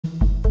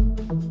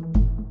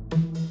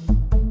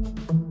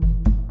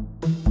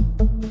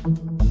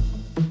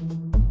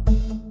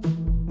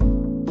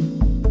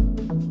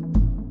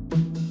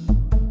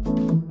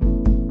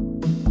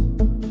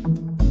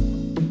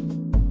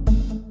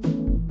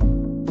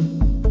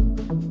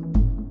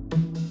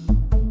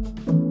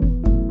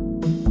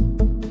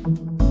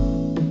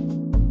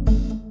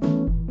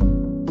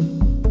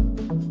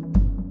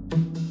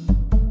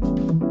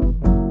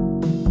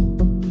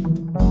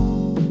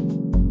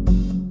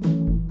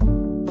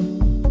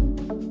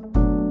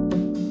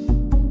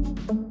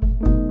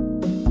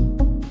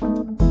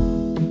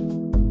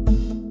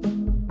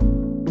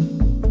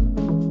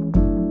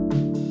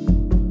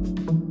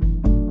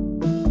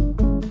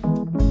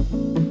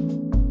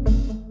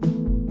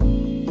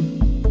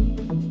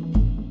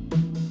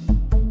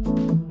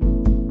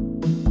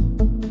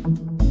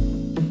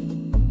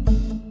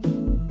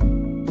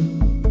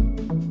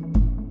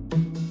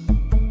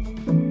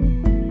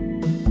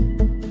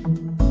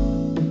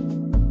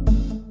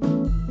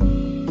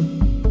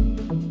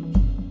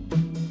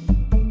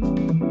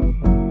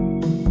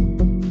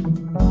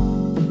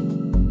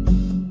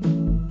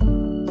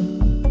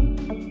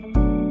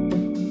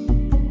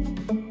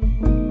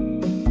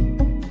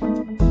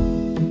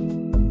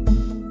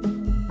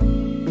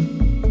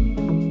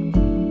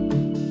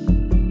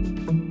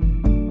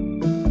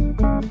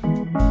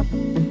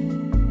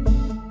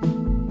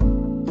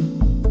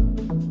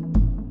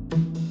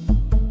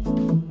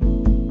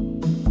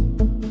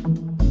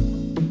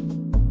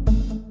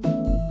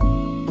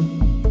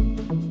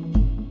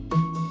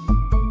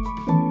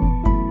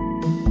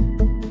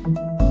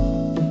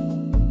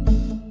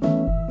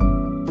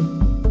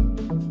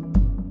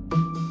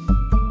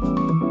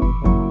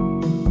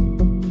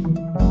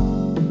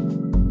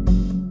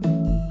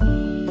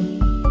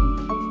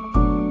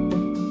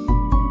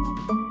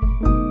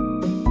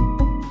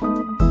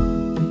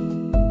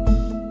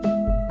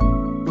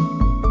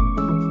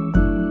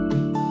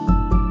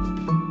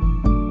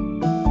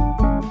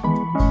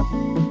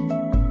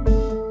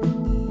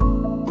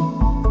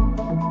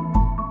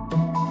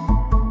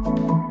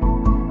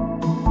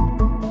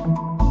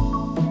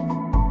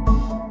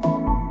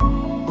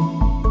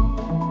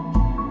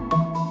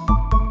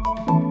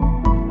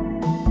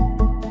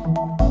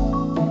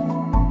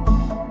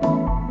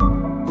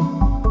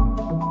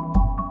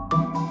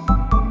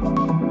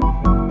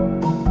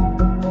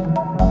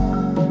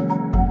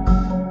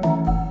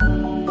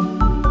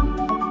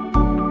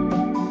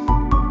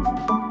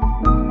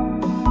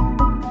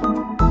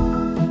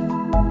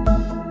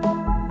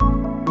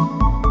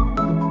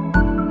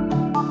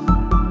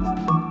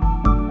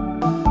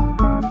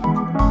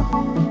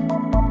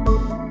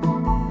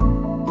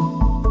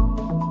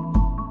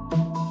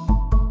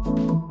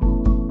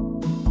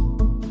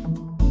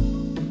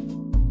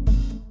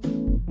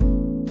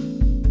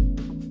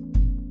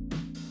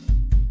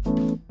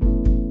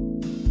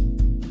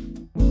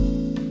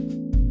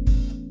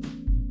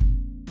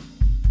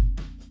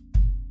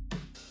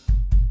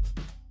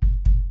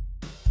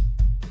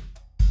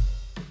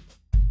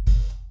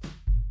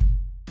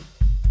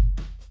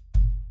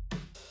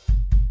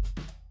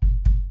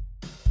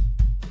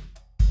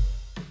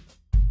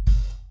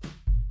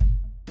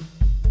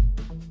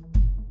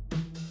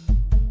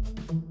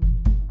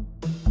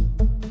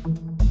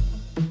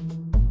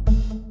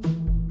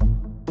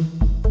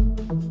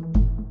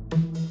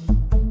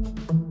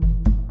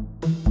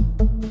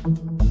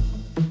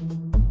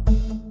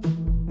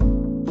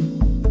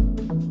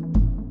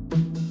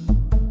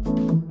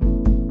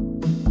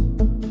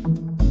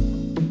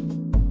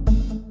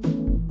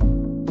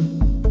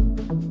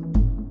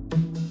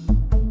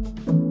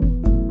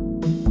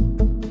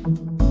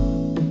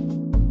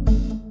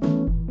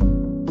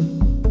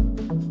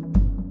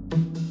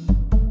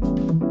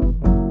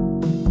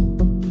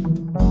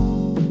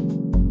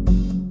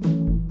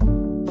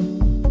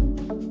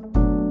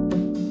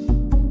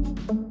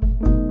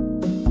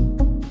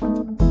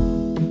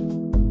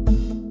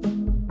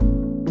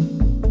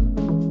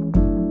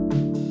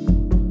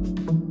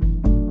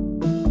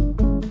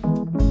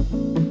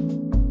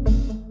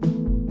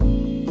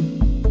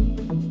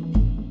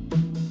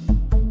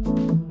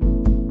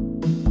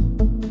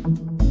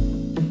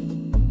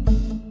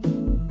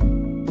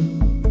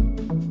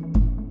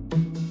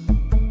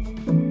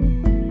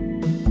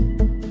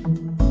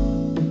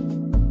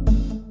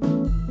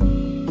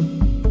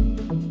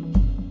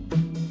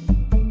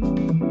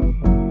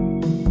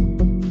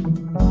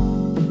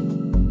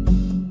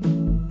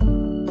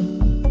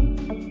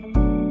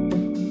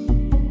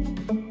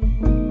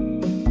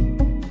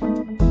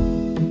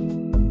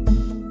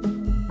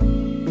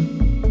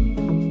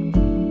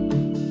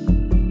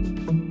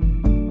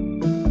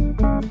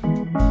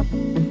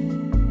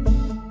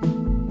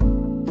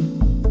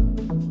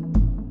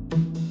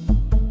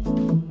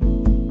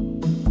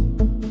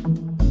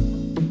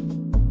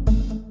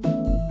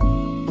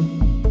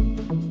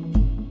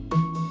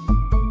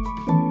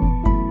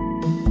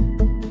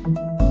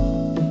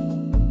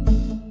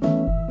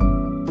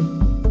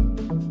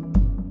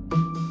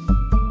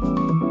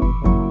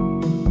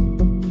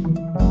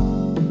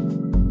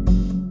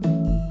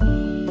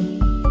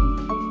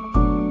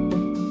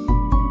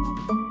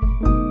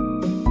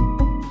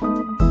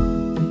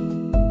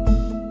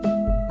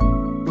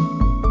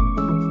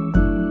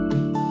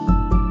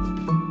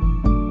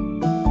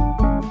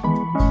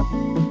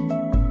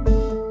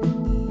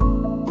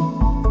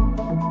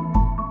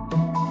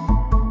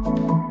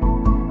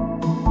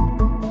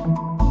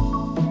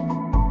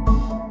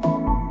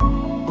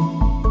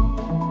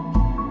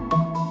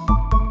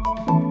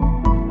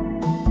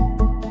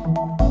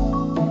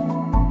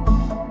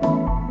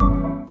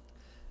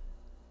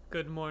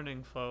Good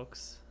morning,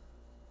 folks.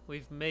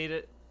 We've made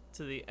it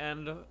to the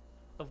end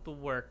of the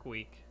work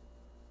week.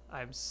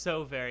 I'm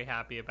so very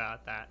happy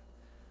about that.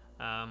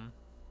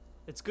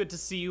 It's good to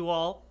see you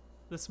all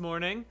this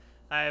morning.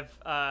 I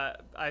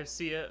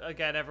see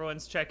again,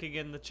 everyone's checking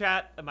in the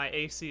chat. My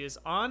AC is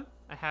on.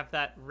 I have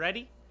that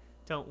ready.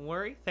 Don't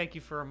worry. Thank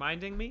you for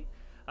reminding me.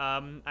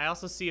 I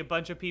also see a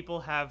bunch of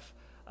people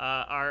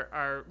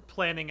are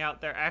planning out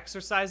their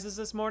exercises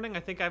this morning. I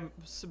think I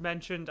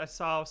mentioned I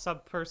saw some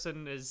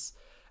person is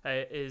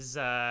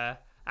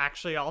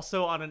actually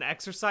also on an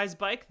exercise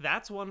bike.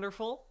 That's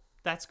wonderful.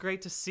 That's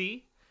great to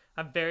see.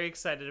 I'm very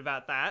excited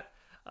about that.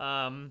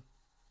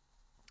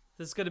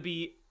 This is going to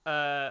be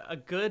a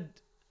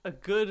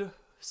good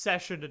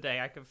session today.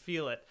 I can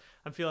feel it.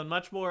 I'm feeling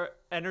much more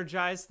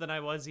energized than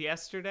I was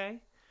yesterday.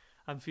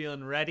 I'm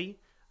feeling ready.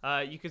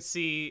 You can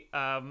see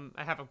I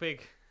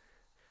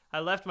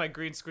left my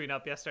green screen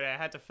up yesterday. I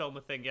had to film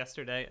a thing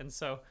yesterday, and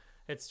so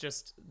it's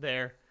just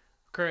there.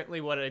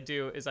 Currently what I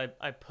do is I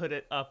put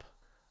it up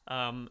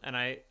and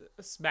I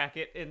smack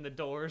it in the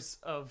doors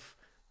of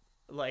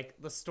like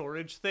the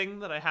storage thing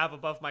that I have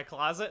above my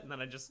closet, and then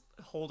I just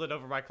hold it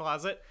over my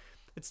closet.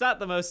 It's not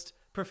the most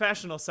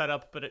professional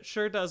setup, but it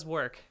sure does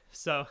work.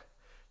 So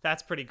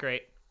that's pretty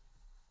great.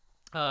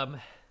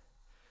 I'm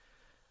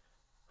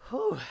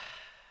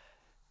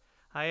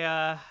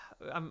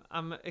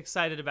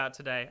excited about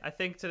today. I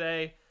think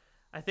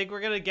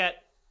we're gonna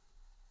get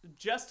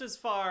just as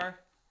far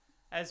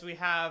as we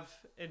have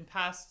in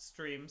past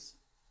streams.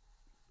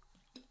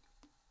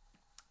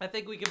 I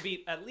think we can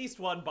beat at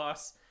least one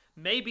boss.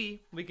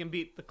 Maybe we can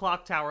beat the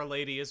clock tower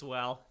lady as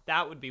well.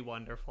 That would be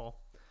wonderful.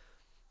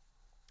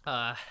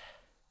 Yeah,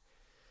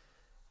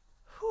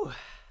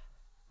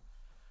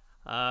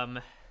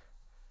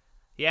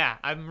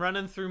 I'm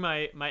running through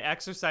my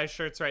exercise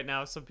shirts right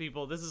now. Some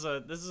people, this is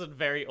a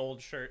very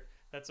old shirt.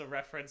 That's a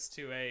reference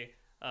to a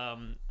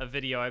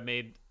video I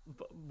made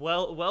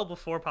well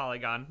before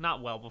Polygon.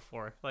 Not well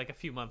before, like a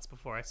few months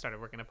before I started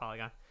working at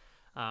Polygon.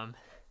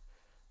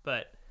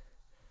 But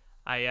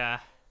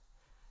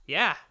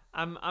yeah,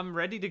 I'm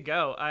ready to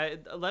go.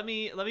 Let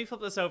me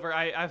flip this over.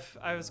 I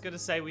was gonna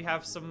say we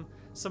have some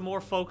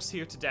more folks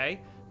here today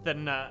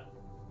than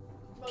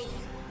most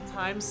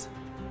times.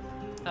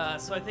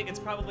 So I think it's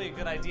probably a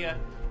good idea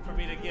for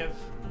me to give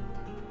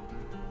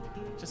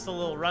just a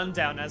little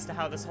rundown as to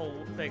how this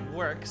whole thing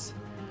works.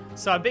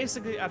 So I'm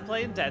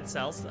playing Dead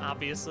Cells,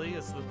 obviously,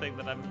 is the thing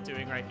that I'm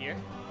doing right here.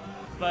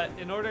 But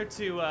in order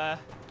to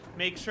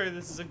make sure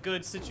this is a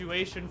good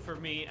situation for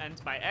me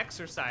and my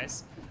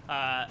exercise,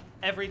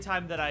 every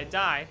time that I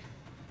die,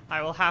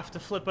 I will have to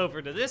flip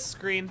over to this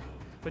screen,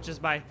 which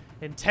is my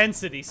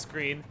intensity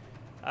screen,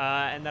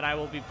 and then I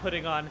will be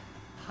putting on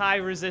high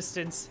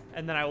resistance,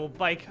 and then I will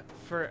bike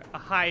for a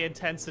high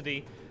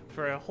intensity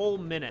for a whole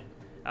minute,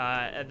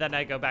 and then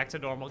I go back to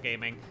normal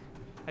gaming.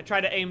 I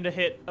try to aim to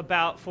hit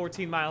about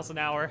 14 miles an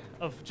hour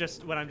of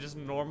just when I'm just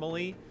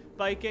normally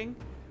biking,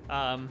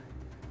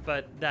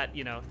 but that,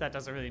 that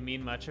doesn't really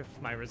mean much if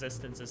my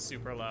resistance is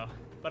super low.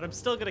 But I'm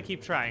still gonna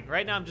keep trying.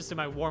 Right now I'm just in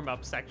my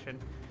warm-up section,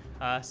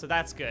 so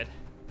that's good.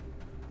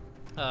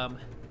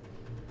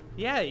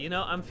 Yeah,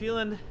 I'm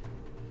feeling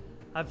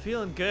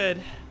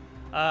good.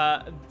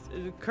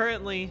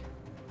 Currently,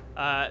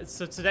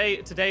 so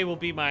today will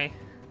be my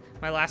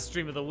last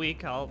stream of the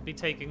week. I'll be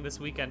taking this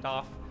weekend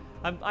off.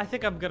 I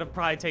think I'm gonna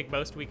probably take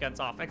most weekends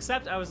off,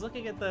 except I was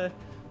looking at the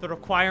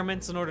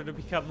requirements in order to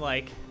become,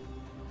 like,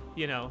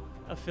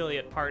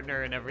 affiliate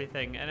partner and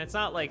everything, and it's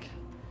not like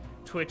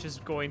Twitch is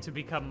going to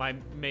become my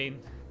main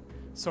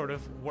sort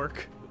of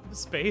work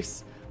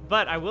space,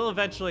 but I will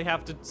eventually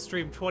have to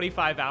stream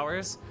 25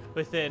 hours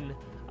within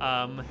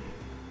a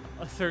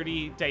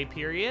 30-day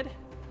period.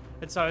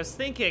 And so I was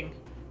thinking,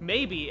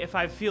 maybe if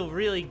I feel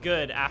really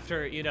good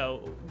after,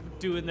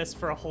 doing this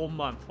for a whole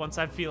month, once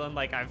I'm feeling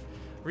like I've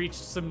reached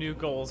some new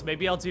goals,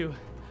 maybe I'll do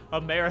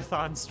a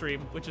marathon stream,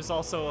 which is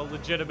also a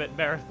legitimate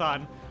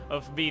marathon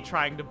of me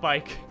trying to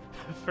bike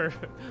for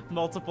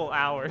multiple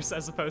hours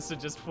as opposed to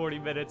just 40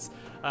 minutes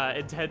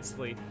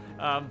intensely.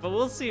 But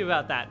we'll see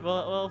about that.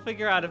 We'll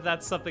figure out if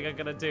that's something I'm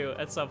gonna do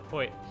at some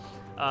point.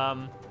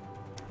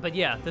 But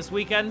yeah, this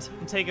weekend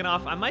I'm taking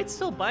off. I might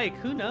still bike,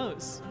 who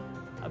knows?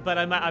 But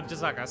I'm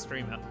just not gonna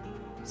stream it.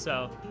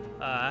 So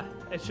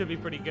it should be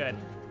pretty good.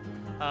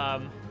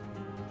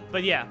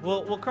 But yeah,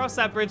 we'll cross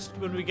that bridge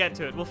when we get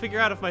to it. We'll figure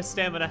out if my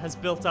stamina has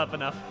built up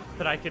enough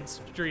that I can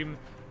stream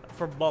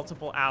for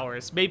multiple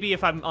hours. Maybe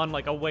if I'm on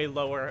like a way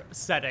lower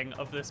setting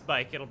of this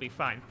bike, it'll be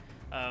fine.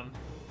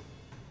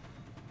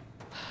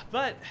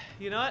 But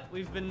you know what?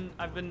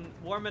 I've been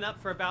warming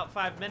up for about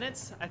 5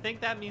 minutes. I think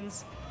that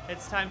means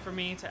it's time for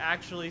me to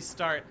actually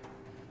start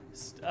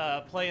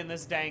playing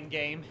this dang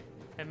game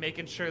and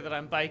making sure that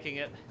I'm biking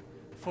at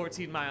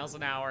 14 miles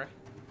an hour.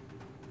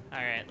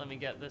 Alright, let me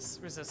get this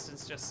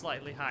resistance just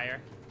slightly higher.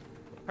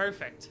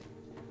 Perfect.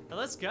 Now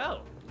let's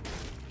go.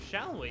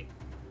 Shall we?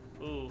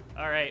 Ooh,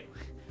 alright.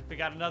 We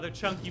got another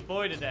chunky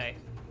boy today.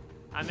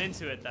 I'm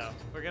into it though.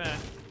 We're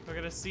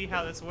gonna see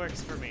how this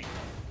works for me.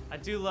 I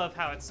do love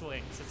how it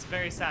swings. It's a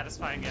very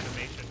satisfying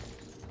animation.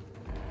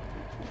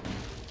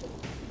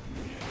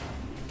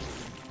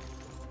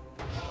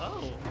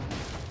 Oh.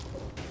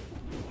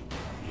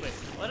 Wait,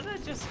 what did I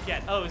just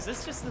get? Oh, is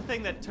this just the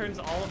thing that turns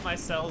all of my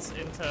cells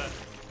into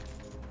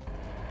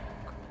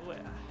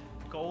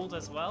gold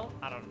as well?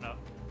 I don't know.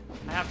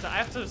 I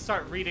have to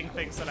start reading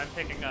things that I'm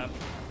picking up.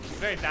 I'm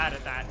very bad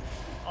at that.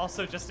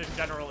 Also, just in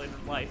general in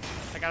life,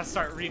 I gotta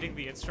start reading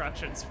the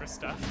instructions for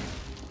stuff.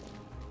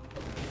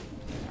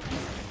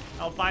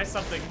 I'll buy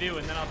something new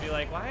and then I'll be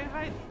like, why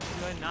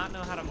do I not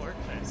know how to work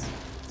this?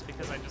 It's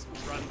because I just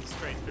run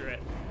straight through it.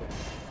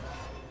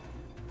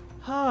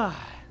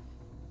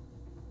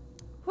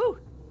 Whew.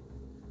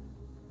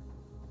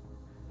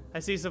 I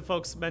see some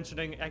folks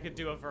mentioning I could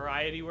do a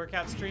variety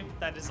workout stream.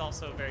 That is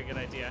also a very good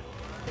idea.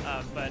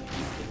 But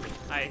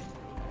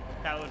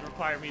that would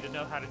require me to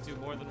know how to do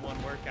more than one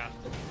workout.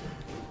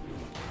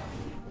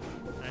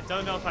 And I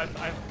don't know if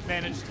I've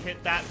managed to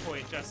hit that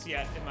point just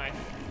yet in my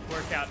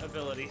workout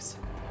abilities.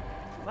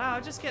 Wow,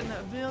 I'm just getting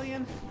a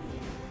million.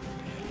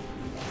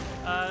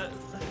 I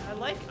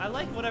like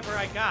whatever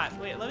I got.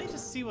 Wait, let me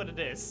just see what it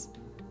is.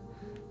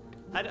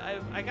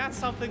 I got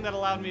something that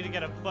allowed me to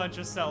get a bunch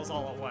of cells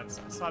all at once,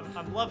 so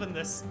I'm loving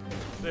this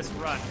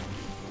run.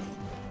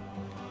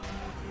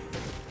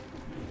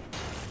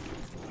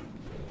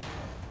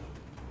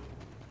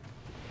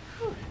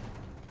 Whew.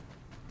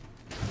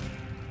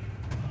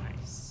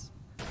 Nice.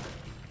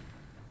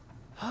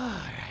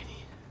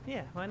 Alrighty.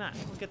 Yeah, why not?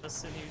 We'll get the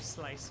sinew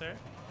slicer.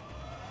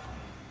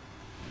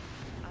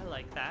 I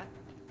like that.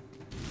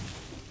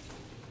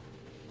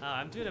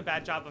 I'm doing a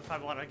bad job if I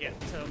want to get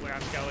to where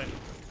I'm going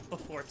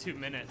before 2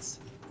 minutes.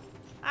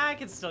 I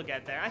can still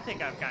get there. I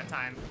think I've got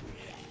time.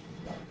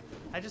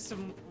 I just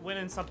am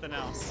winning something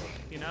else,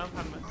 you know?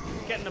 I'm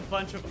getting a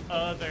bunch of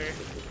other...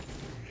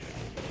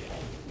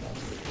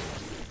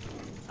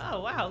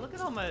 Oh, wow, look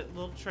at all my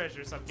little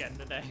treasures I'm getting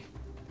today.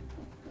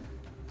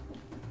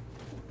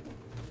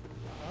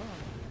 Oh.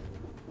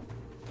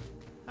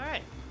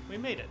 Alright, we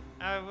made it.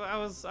 I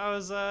was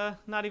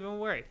not even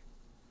worried.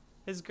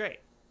 It's great.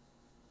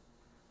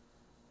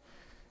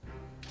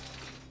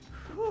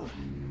 Whew.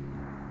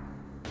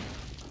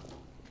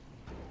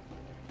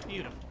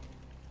 Beautiful.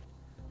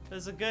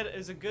 There's a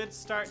good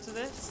start to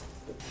this.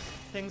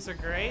 Things are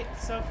great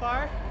so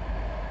far.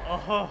 Oh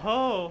ho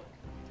ho!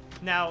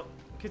 Now,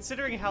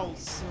 considering how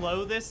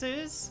slow this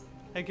is,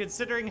 and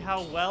considering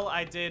how well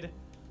I did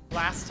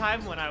last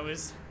time when I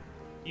was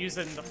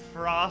using the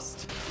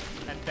frost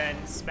and then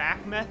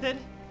smack method,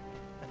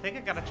 I think I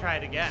gotta try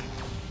it again.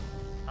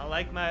 I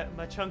like my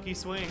chunky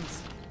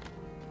swings.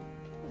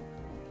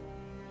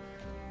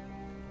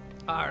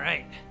 All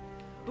right.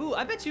 Ooh,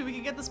 I bet you we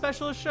can get the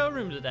specialist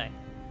showroom today.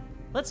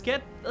 Let's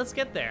get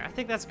there. I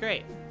think that's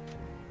great.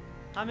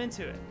 I'm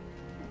into it.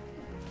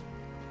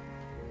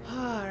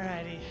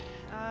 Alrighty.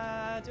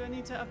 Do I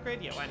need to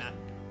upgrade? Yeah, why not?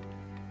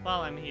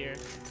 While I'm here.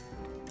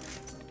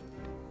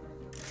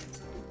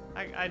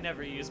 I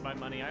never use my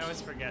money. I always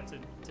forget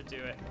to do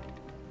it.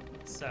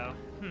 So,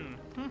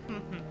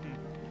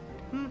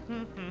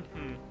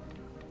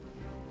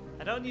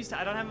 I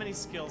don't have many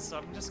skills, so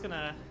I'm just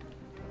gonna...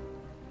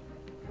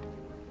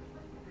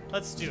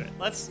 Let's do it.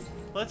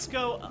 Let's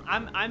go.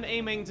 I'm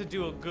aiming to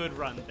do a good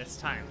run this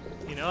time.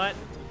 You know what?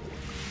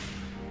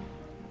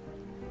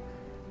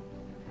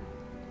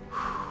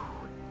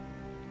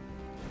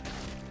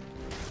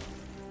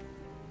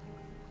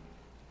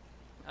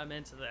 I'm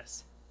into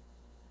this.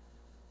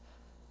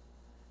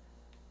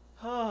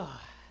 Oh.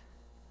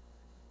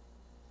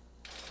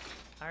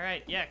 All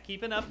right, yeah,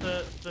 keeping up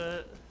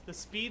the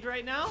speed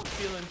right now.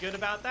 Feeling good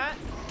about that.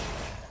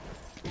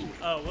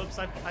 Oh, whoops!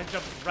 I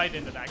jumped right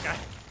into that guy.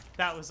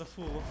 That was a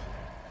fool.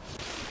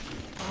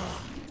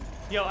 Oh.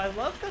 Yo, I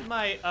love that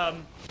my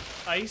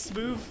ice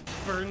move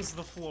burns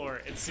the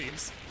floor, it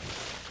seems.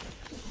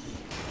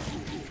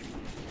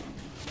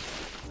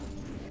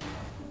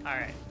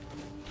 Alright.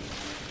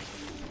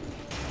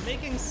 I'm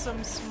making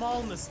some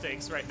small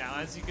mistakes right now,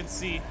 as you can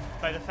see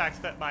by the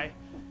fact that my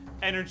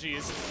energy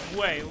is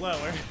way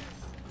lower.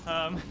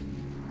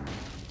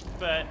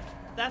 But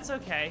that's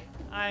okay.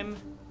 I'm,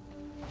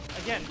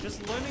 again,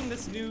 just learning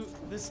this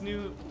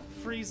new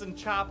freeze and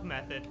chop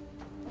method.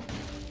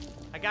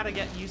 I gotta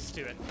get used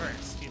to it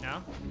first, you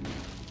know?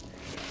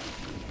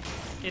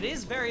 It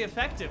is very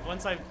effective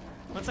once I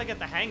get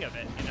the hang of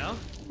it, you know?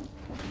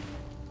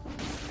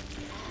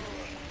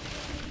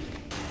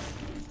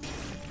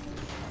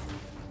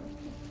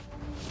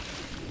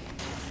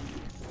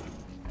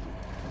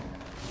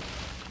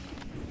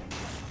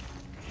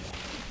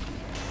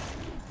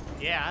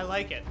 Yeah, I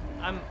like it.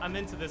 I'm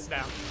into this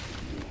now.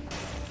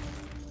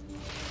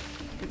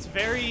 It's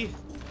very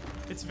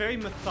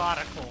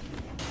methodical.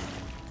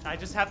 I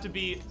just have to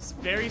be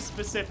very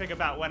specific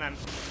about when I'm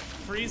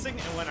freezing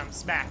and when I'm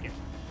smacking.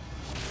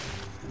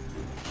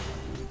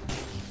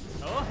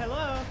 Oh,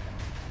 hello.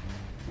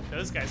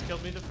 Those guys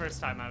killed me the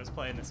first time I was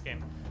playing this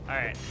game. All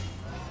right.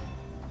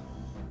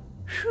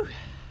 Whew.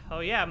 Oh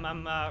yeah,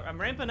 I'm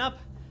ramping up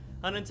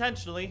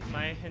Unintentionally,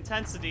 my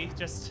intensity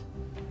just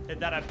did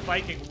that. I'm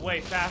biking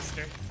way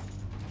faster.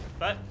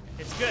 But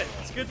it's good.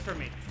 It's good for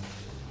me.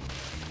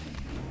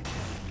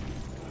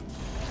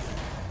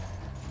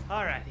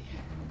 Alrighty.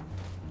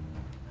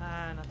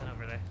 Nothing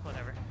over there.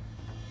 Whatever.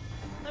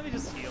 Let me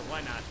just heal.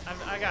 Why not?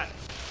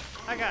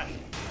 I got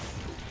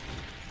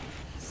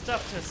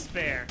stuff to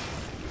spare.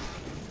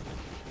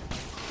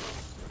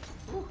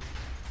 Woo.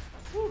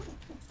 Woo.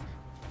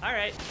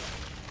 Alright.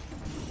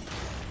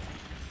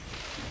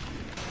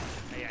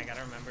 Oh, yeah, I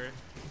gotta remember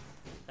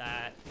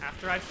that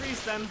after I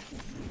freeze them,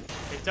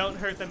 it don't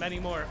hurt them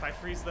anymore if I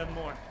freeze them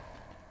more.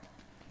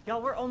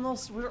 Y'all, we're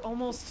almost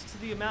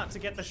to the amount to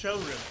get the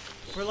showroom.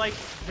 We're like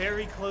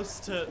very close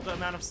to the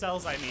amount of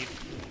cells I need,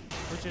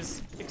 which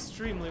is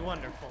extremely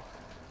wonderful.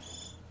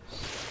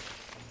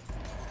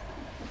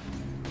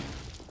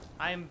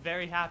 I am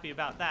very happy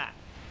about that.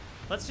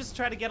 Let's just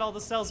try to get all the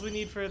cells we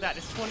need for that.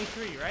 It's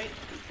 23, right?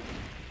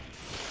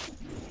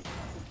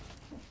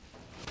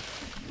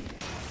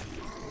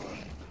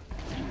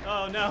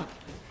 Oh no,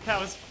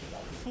 that was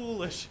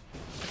foolish.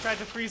 I tried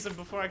to freeze him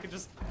before I could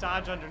just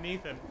dodge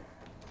underneath him.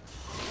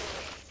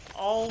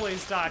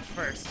 Always dodge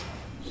first.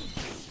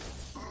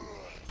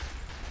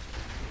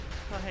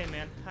 Oh hey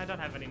man, I don't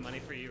have any money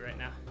for you right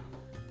now.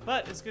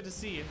 But it's good to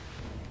see you,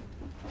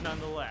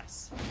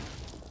 nonetheless.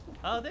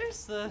 Oh,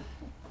 there's a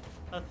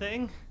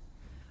thing.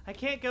 I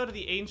can't go to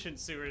the ancient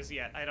sewers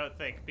yet, I don't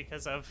think,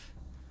 because of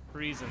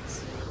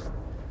reasons.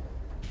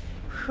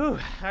 Whew,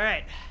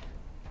 alright.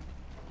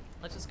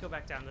 Let's just go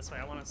back down this way.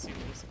 I want to see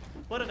these.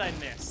 What did I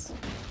miss?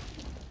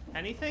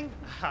 Anything?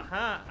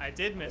 Haha, I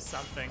did miss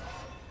something.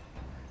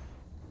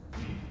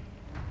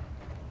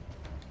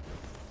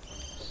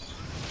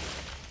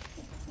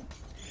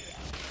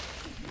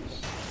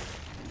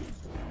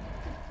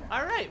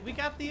 All right, we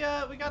got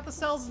the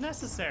cells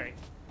necessary.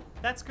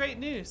 That's great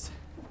news.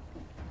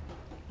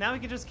 Now we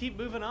can just keep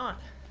moving on.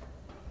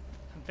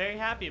 I'm very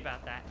happy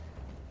about that.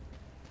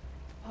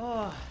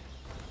 Oh.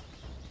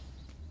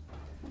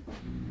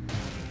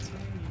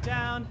 Continue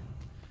down.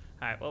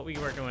 All right, what are we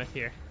working with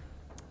here?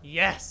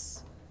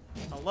 Yes!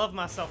 I love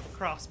myself a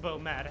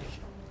crossbow-matic.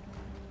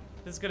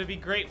 This is gonna be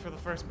great for the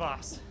first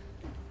boss.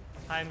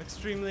 I'm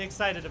extremely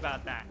excited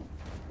about that.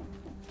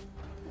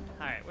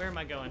 All right, where am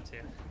I going to?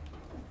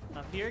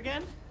 Up here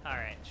again? All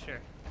right, sure.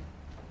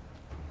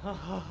 Ho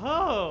ho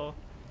ho!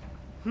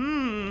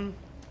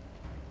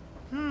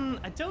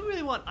 I don't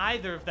really want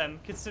either of them,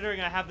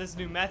 considering I have this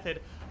new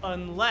method,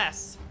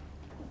 unless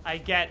I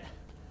get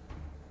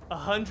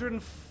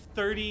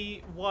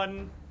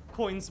 131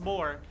 coins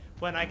more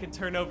when I can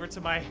turn over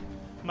to my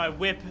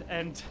whip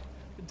and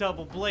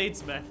double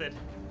blades method.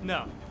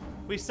 No.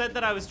 We said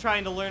that I was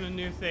trying to learn a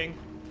new thing,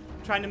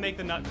 trying to make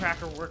the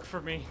Nutcracker work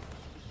for me.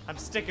 I'm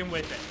sticking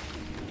with it.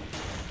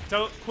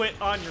 Don't quit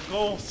on your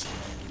goals.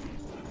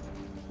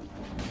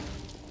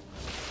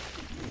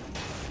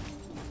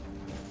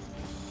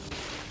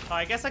 Oh,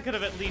 I guess I could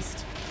have at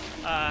least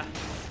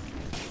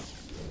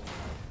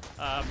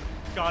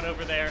gone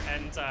over there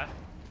and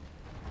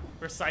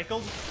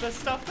recycled the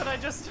stuff that I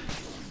just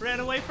ran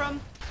away from.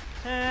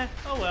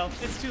 Oh well,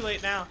 it's too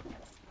late now.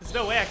 There's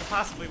no way I could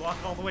possibly walk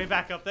all the way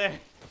back up there.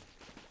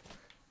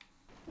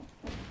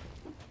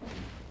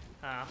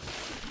 Oh.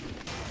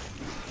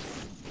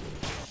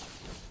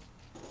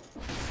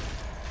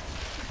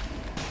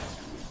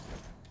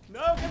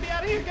 No, get me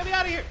out of here, get me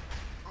out of here!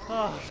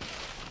 Oh,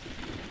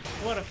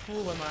 what a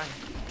fool am I.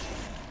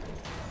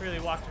 Really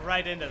walked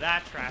right into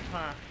that trap,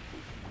 huh?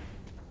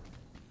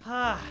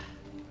 Ah.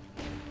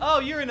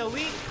 Oh, you're an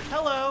elite?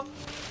 Hello.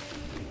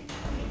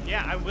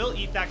 Yeah, I will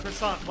eat that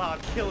croissant while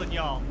I'm killing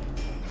y'all.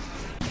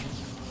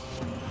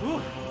 Whew.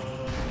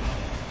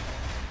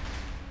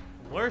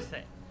 Worth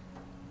it.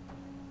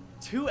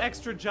 2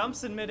 extra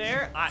jumps in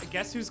midair? I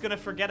guess who's gonna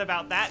forget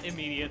about that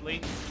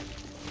immediately?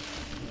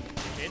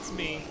 It's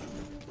me.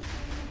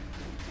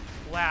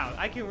 Wow,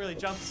 I can really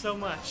jump so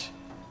much.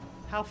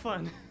 How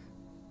fun.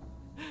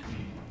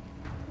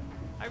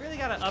 I really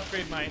gotta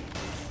upgrade my...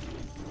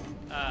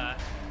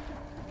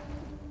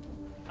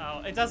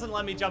 Oh, it doesn't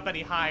let me jump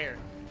any higher,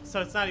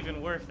 so it's not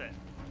even worth it.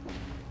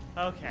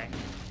 Okay.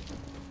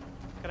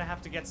 Gonna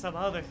have to get some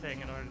other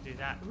thing in order to do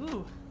that.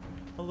 Ooh,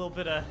 a little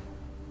bit of...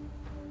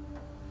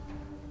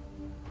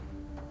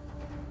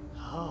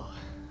 Oh,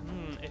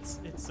 it's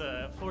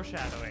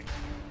foreshadowing.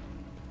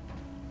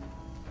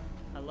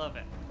 I love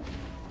it.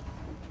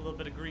 A little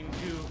bit of green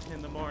goo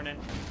in the morning.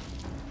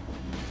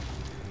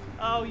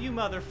 Oh, you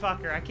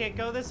motherfucker. I can't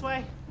go this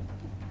way?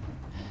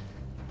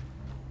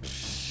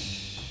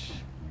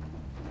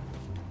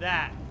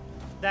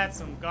 That's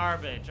some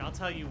garbage. I'll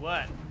tell you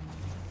what.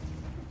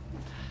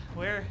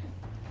 Where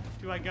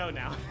do I go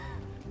now?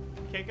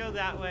 Can't go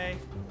that way.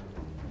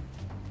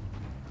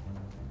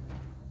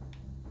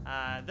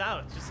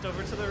 No, just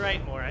over to the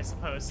right more, I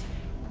suppose.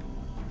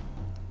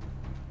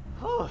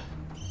 Whew.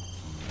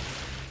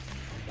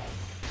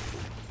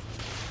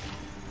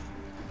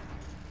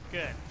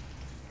 Good.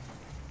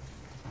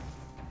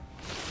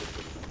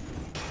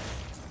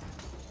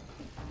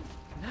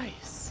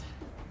 Nice.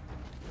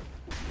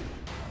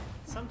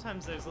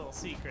 sometimes there's little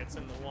secrets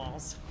in the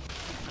walls,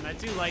 and I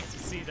do like to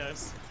see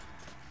those.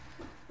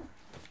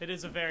 It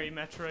is a very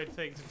Metroid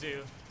thing to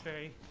do.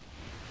 Very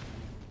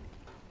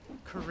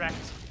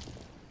correct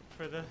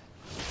for the...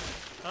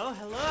 Oh,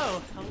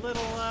 hello! A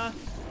little,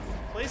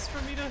 place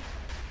for me to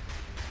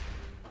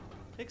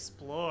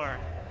explore.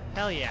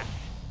 Hell yeah.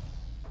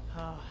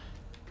 Oh.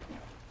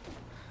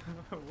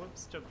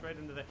 Whoops, jumped right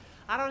into there.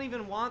 I don't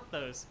even want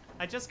those.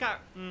 I just got...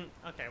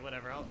 okay,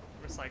 whatever. I'll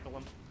recycle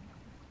them.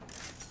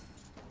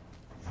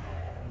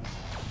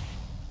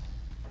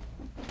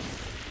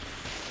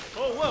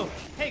 Whoa, whoa!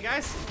 Hey,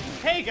 guys!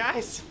 Hey,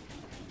 guys!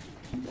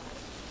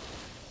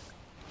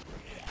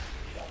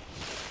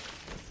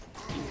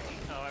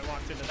 Oh, I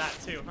walked into that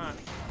too, huh?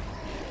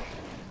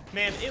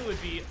 Man, it would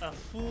be a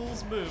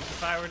fool's move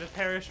if I were to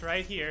perish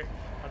right here,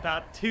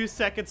 about 2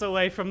 seconds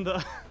away from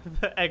the,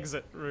 the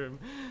exit room.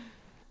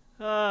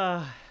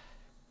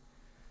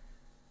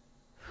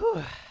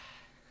 Whew.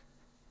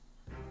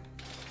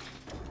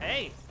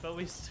 Hey, but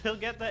we still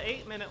get the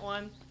 8-minute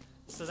one,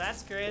 so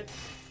that's great.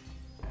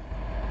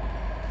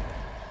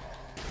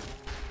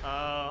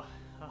 Oh.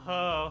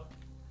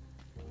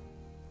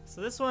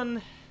 So this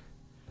one,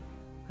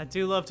 I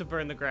do love to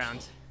burn the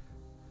ground.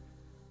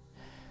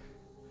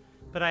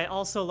 But I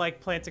also like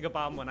planting a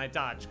bomb when I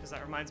dodge, because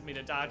that reminds me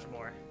to dodge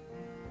more.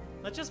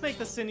 Let's just make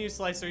the sinew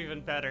slicer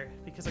even better,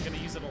 because I'm going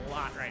to use it a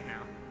lot right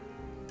now.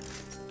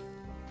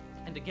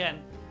 And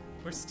again,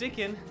 we're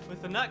sticking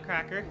with the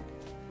nutcracker,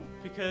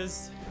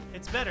 because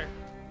it's better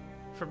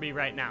for me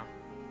right now.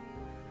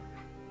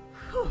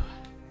 Whew.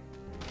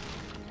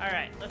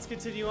 Alright, let's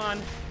continue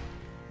on,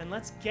 and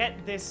let's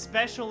get this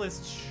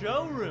specialist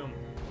showroom.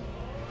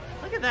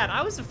 Look at that,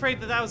 I was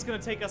afraid that that was going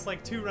to take us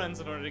like 2 runs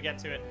in order to get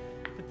to it.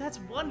 But that's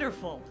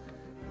wonderful.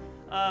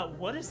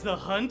 What is the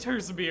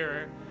hunter's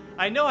mirror?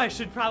 I know I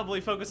should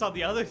probably focus on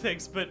the other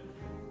things, but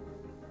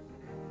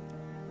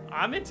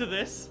I'm into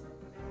this.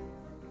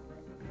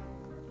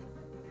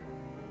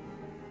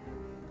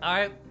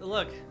 Alright,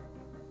 look.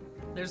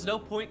 There's no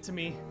point to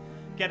me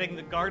getting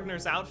the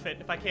gardener's outfit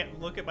if I can't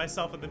look at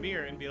myself in the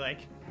mirror and be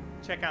like,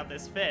 check out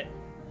this fit.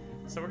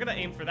 So we're gonna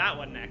aim for that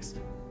one next.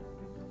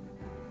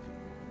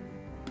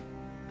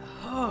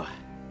 Oh.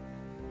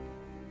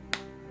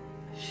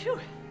 Phew.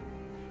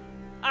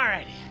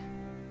 Alrighty.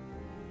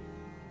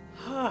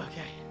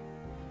 Okay.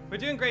 We're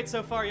doing great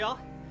so far, y'all.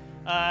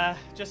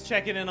 Just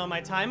checking in on my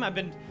time. I've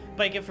been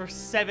biking for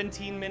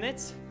 17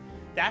 minutes.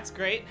 That's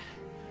great.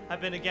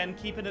 I've been, again,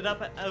 keeping it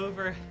up at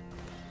over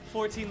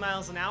 14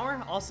 miles an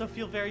hour. Also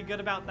feel very good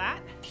about that.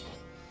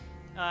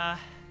 Yeah,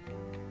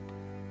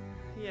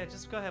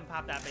 just go ahead and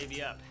pop that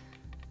baby up.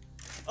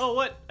 Oh,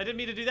 what? I didn't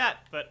mean to do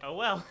that, but oh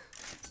well.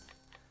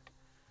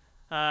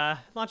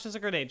 Launch as a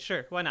grenade.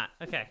 Sure, why not?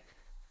 Okay.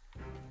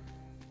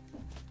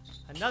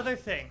 Another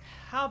thing.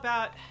 How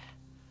about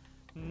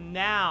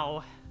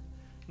now?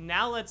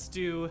 Now let's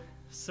do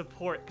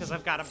support, because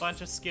I've got a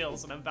bunch of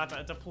skills and I'm about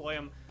to deploy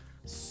them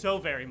so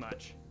very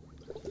much.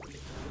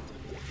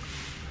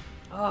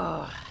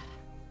 Oh.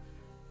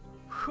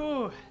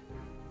 Whew.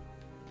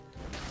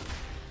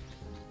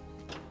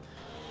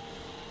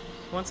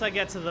 Once I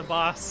get to the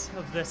boss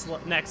of this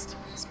next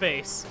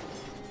space,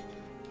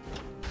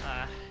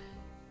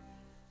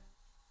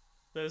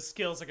 those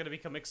skills are going to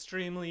become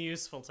extremely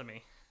useful to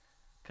me,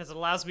 because it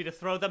allows me to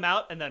throw them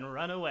out and then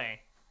run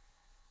away.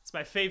 It's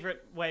my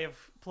favorite way of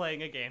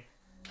playing a game.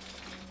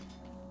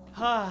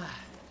 I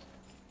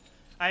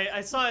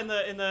saw in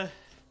the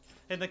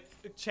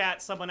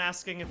chat someone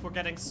asking if we're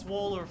getting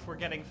swole or if we're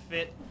getting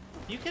fit.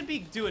 You can be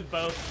doing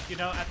both, you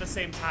know, at the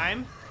same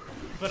time.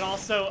 But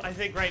also, I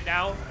think right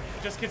now,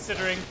 just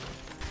considering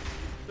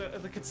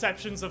the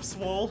conceptions of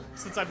swole,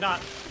 since I'm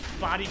not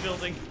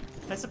bodybuilding,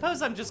 I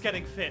suppose I'm just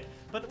getting fit.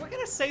 But we're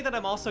gonna say that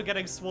I'm also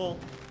getting swole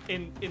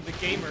in the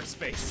gamer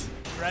space,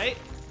 right?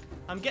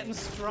 I'm getting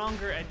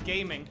stronger at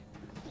gaming.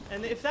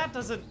 And if that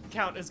doesn't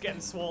count as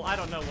getting swole, I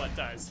don't know what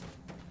does.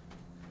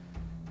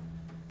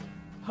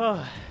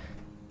 Oh,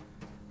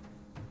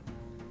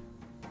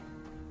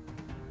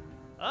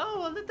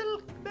 a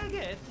little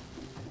baguette.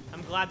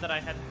 I'm glad that I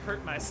had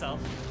hurt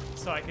myself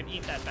so I could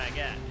eat that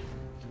baguette.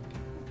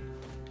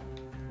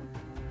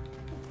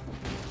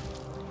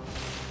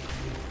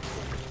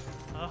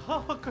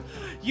 Oh,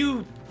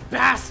 you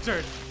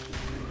bastard!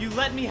 You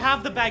let me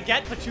have the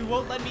baguette, but you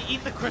won't let me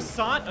eat the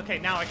croissant? Okay,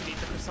 now I can eat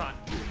the croissant.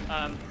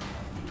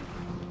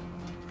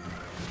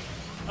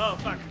 Oh,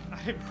 fuck.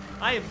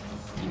 I am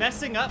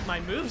messing up my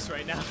moves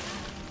right now.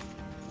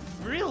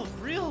 Real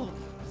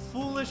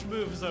foolish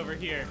moves over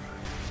here.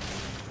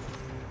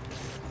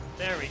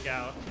 There we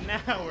go.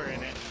 Now we're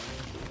in it.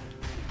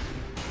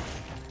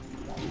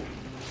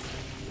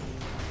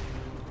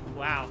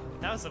 Wow,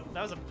 that was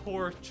a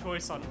poor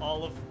choice on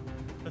all of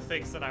the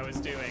things that I was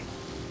doing.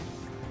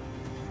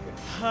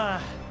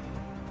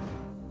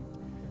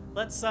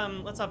 Let's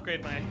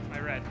upgrade my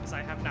red, because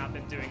I have not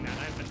been doing that.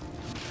 I've been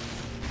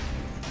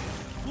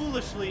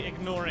foolishly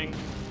ignoring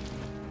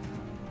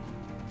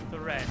the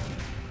red.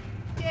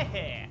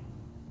 Yeah!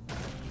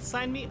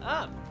 Sign me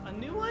up! A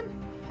new one?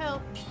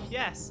 Hell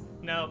yes.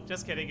 No,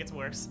 just kidding, it's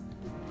worse.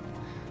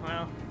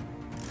 Well,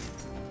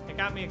 it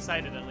got me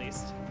excited at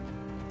least.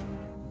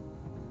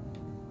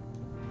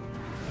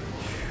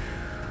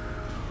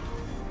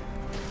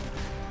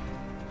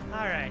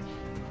 Alright.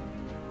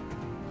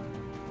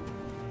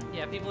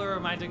 Yeah, people are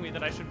reminding me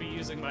that I should be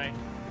using my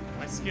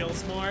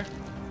skills more.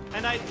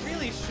 And I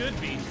really should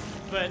be,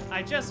 but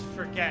I just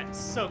forget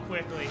so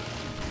quickly.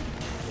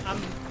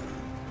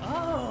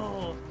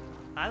 Oh!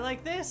 I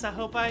like this. I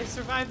hope I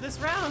survive this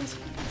round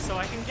so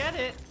I can get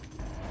it.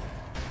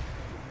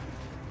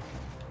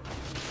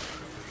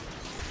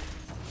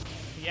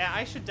 Yeah,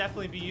 I should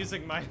definitely be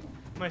using my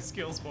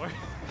skills more.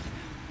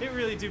 They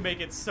really do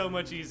make it so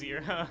much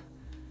easier, huh?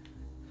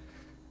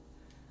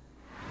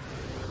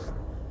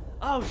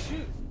 Oh,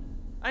 shoot.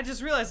 I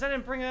just realized I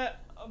didn't bring a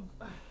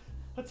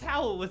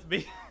towel with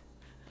me.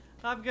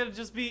 I'm gonna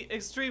just be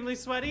extremely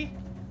sweaty,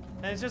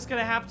 and it's just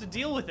gonna have to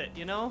deal with it,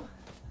 you know?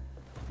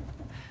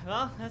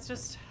 Well, that's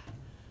just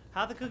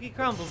how the cookie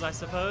crumbles, I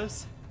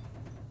suppose.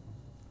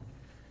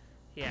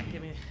 Yeah,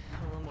 give me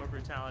a little more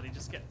brutality.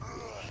 Just get...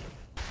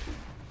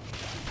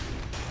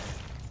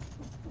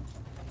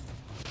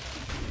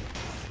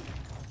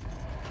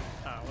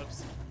 Oh,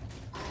 whoops.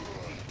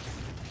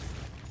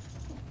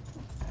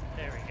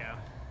 There we go.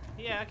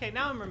 Yeah, okay,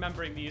 now I'm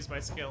remembering to use my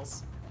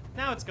skills.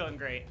 Now it's going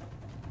great.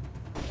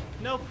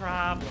 No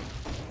problem.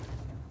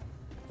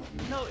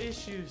 No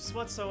issues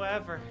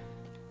whatsoever.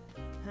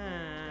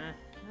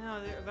 No,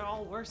 they're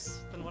all worse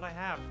than what I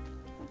have.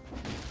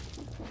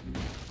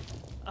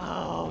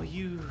 Oh,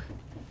 you...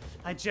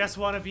 I just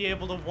want to be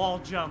able to wall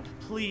jump,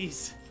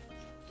 please.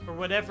 Or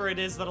whatever it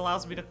is that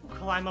allows me to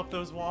climb up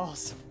those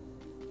walls.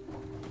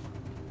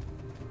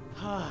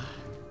 Oh,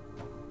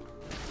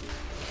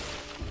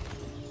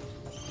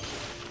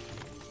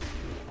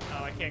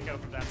 I can't go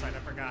from that side, I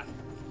forgot.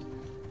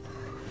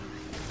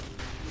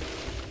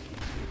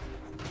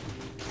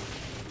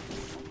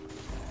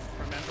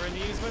 Remembering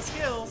to use my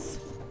skills.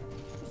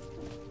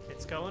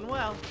 It's going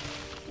well.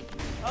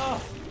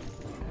 Oh!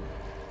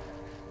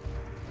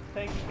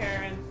 Thank you,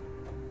 Karen.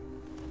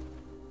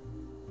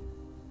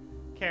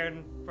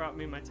 Karen brought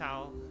me my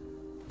towel.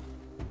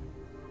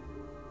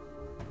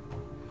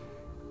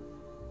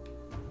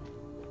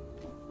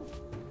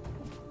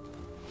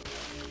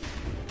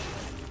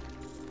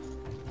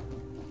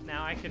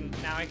 Now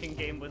I can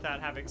game without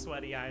having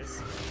sweaty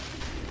eyes.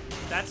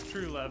 That's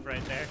true love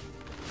right there.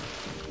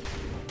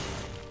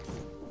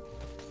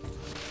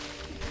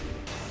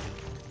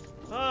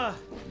 Ah.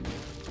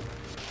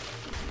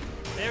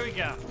 There we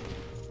go.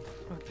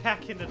 We're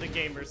back into the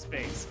gamer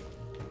space.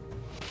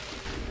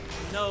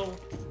 No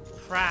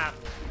crap.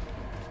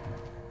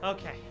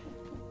 Okay.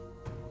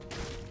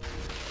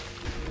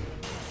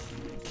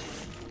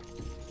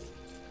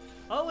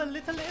 Oh, a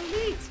little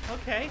elite.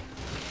 Okay.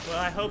 Well,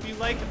 I hope you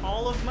liked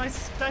all of my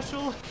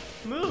special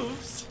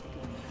moves.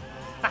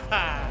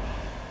 Haha.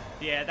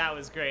 Yeah, that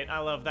was great. I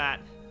love that.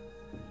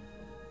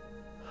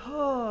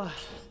 Oh.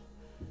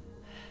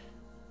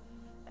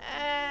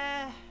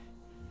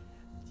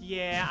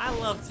 Yeah, I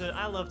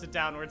love to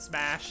downward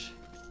smash.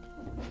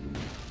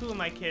 Who am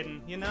I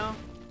kidding, you know?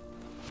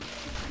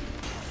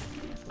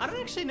 I don't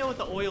actually know what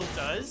the oil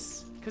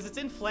does, because it's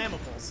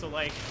inflammable, so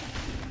like,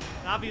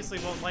 it obviously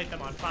won't light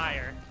them on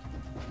fire.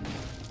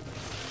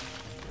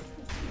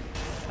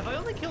 Have I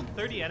only killed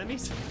 30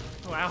 enemies?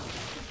 Wow.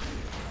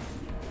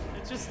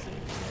 It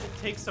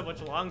takes so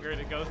much longer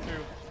to go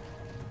through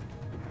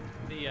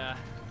the,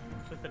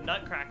 with the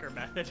nutcracker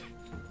method.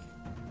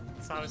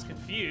 So I was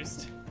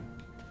confused.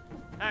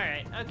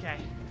 Alright, okay.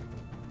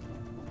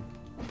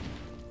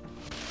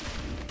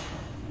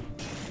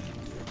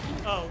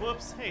 Oh,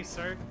 whoops. Hey,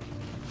 sir.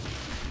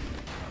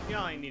 You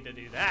only need to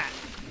do that.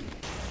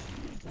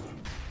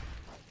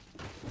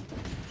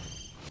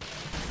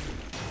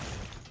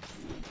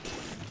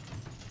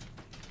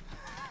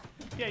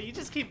 Yeah, you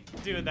just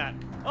keep doing that.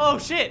 Oh,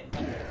 shit!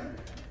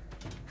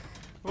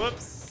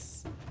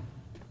 Whoops.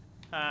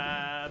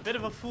 A bit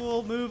of a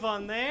fool move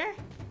on there.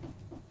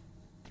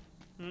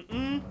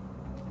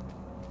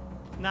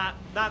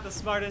 Not the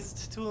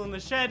smartest tool in the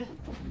shed.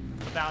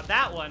 About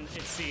that one,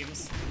 it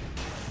seems.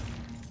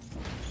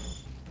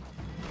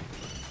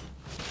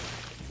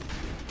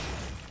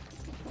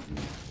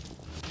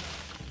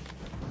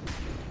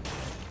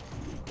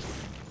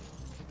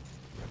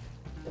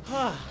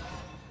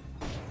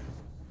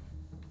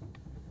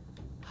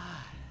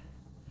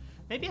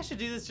 Maybe I should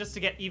do this just to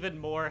get even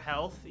more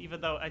health,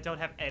 even though I don't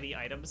have any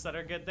items that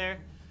are good there.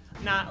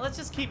 Nah, let's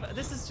just keep...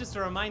 This is just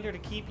a reminder to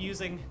keep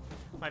using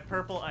my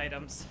purple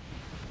items.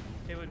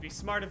 It would be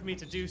smart of me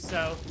to do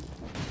so.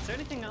 Is there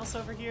anything else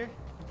over here?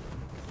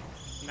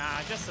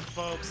 Nah, just some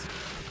folks.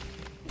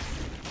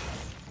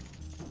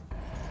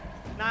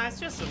 Nah, it's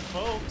just some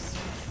folks.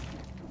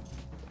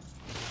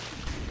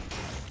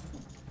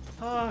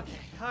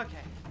 Okay.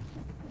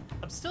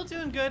 I'm still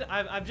doing good.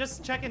 I'm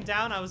just checking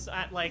down. I was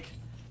at like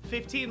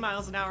 15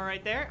 miles an hour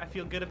right there. I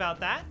feel good about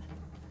that.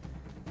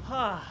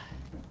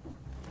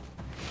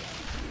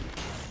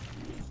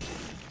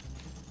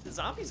 The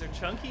zombies are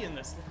chunky in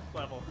this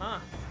level, huh?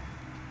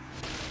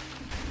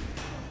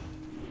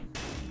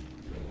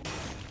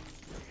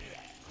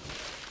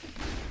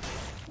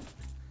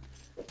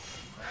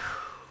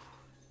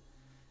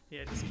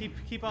 Yeah, just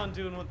keep on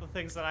doing with the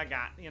things that I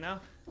got, you know?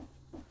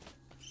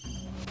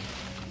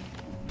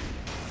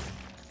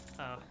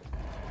 Oh.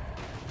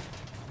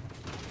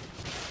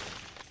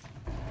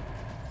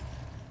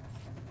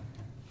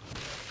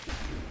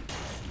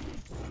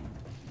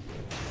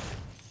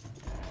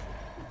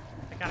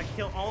 I gotta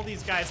kill all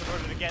these guys in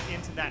order to get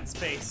into that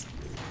space.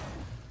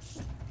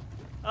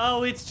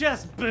 Oh, it's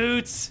just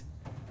boots!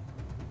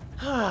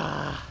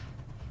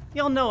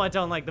 Y'all know I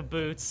don't like the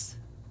boots.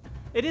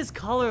 It is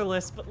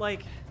colorless, but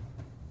like...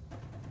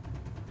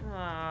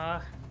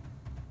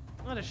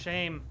 what a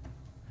shame.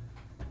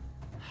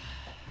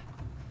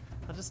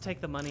 I'll just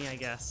take the money, I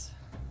guess.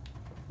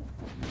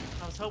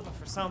 I was hoping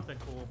for something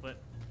cool, but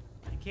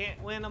you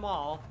can't win them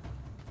all.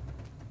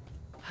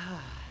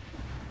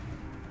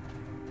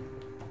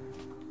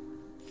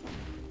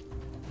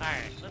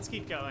 Alright, let's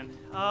keep going.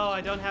 Oh,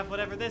 I don't have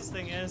whatever this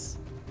thing is.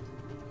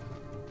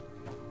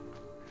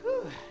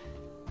 Whew.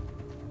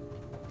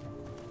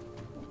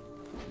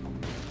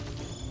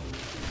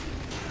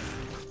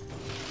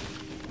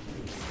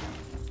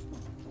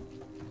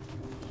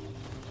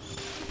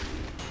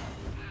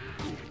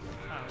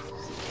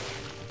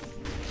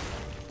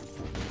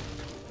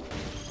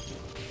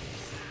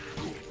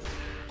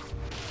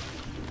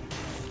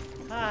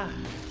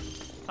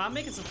 I'm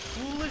making some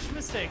foolish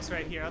mistakes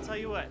right here, I'll tell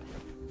you what.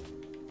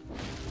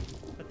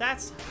 But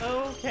that's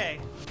okay.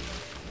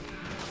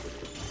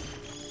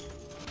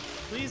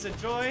 Please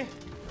enjoy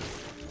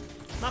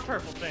my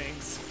purple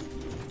things.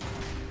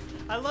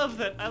 I love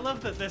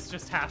that this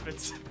just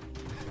happens.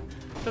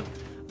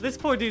 This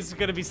poor dude's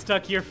gonna be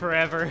stuck here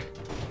forever.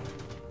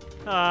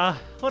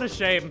 What a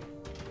shame.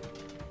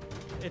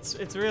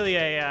 It's really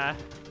a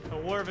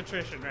war of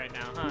attrition right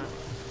now, huh?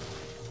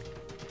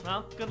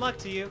 Well, good luck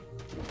to you.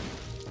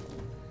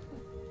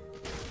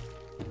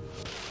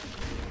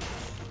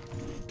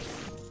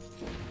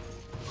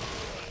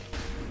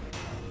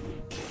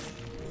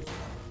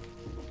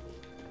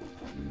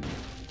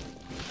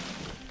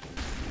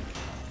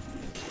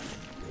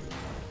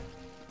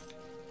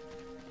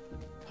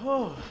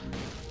 Oh.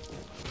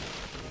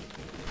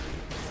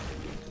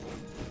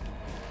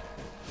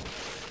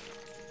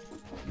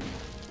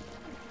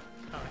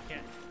 Oh, I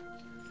can't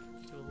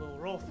do a little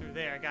roll through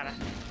there. I gotta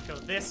go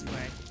this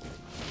way.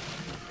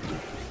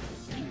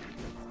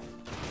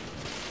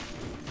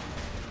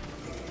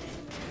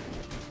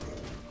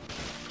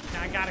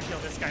 Now I gotta kill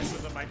this guy so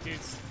that my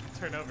dudes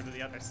turn over to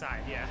the other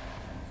side, yeah.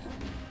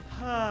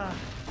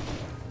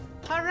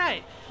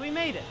 Alright, we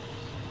made it.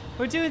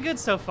 We're doing good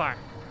so far.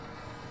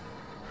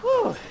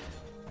 Whew.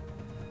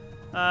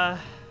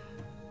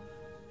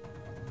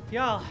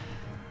 Y'all,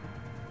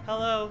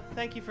 hello,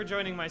 thank you for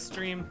joining my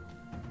stream.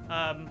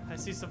 I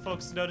see some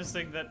folks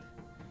noticing that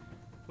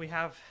we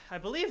have, I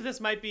believe this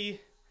might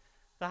be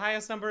the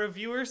highest number of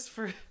viewers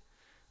for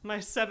my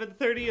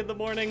 7:30 in the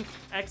morning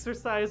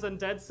exercise and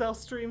Dead Cell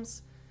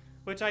streams,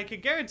 which I can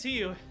guarantee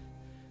you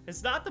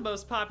is not the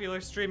most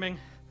popular streaming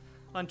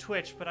on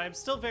Twitch, but I'm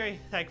still very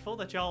thankful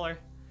that y'all are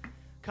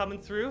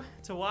coming through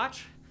to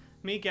watch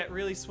me get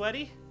really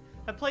sweaty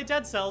and play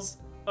Dead Cells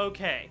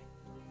okay.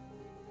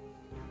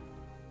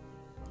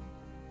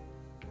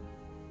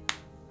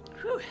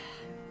 Whew.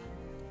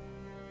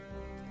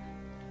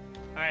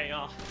 Alright,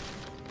 y'all.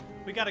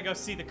 We gotta go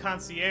see the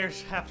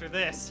concierge after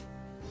this.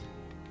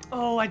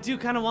 Oh, I do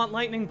kind of want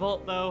Lightning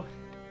Bolt, though.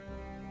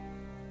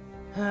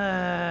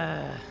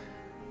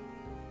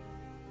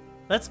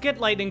 Let's get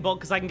Lightning Bolt,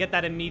 because I can get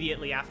that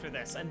immediately after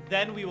this, and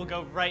then we will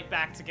go right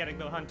back to getting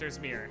the Hunter's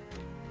Mirror.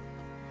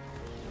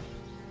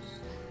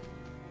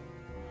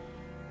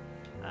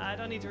 I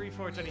don't need to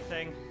reforge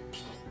anything.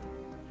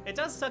 It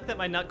does suck that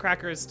my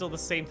Nutcracker is still the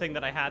same thing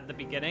that I had at the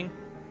beginning,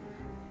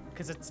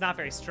 because it's not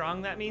very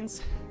strong, that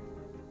means.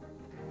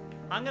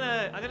 I'm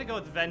gonna go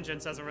with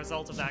Vengeance as a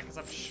result of that, because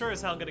I'm sure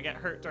as hell gonna get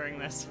hurt during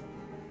this.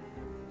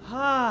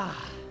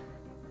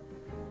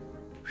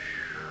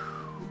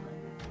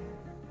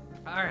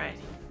 Alright.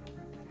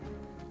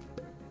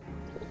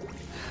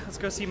 Let's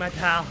go see my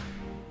pal.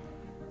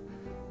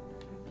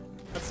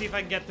 Let's see if I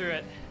can get through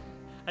it.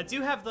 I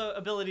do have the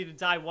ability to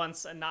die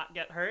once and not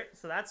get hurt,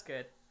 so that's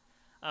good.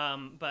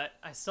 But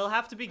I still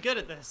have to be good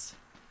at this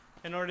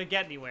in order to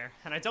get anywhere.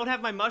 And I don't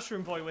have my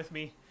Mushroom Boy with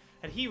me,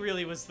 and he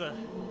really was the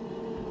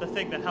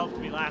thing that helped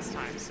me last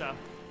time, so.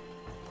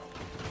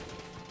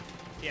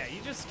 Yeah, you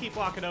just keep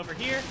walking over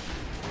here.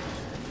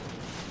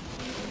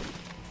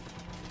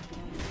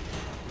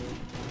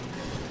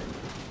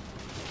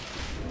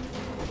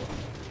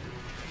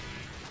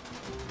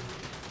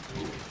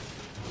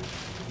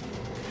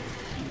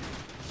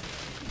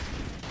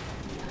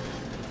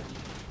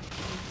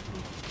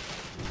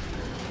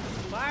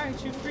 Why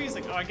aren't you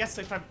freezing? Oh, I guess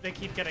if they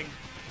keep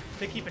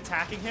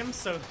attacking him,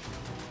 so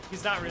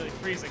he's not really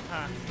freezing,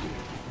 huh?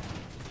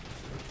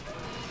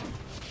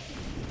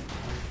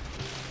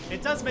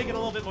 It does make it a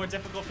little bit more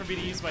difficult for me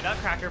to use my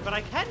Nutcracker, but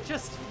I can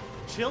just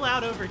chill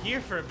out over here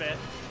for a bit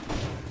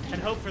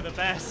and hope for the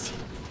best,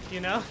 you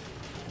know?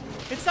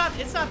 It's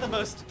not the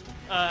most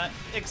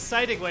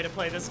exciting way to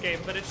play this game,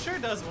 but it sure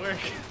does work.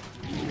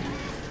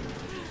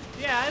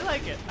 Yeah, I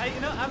like it. You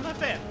know, I'm a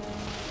fan.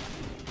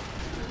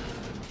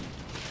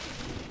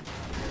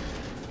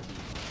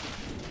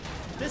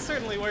 This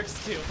certainly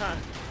works too, huh?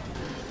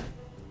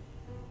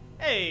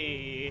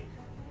 Hey.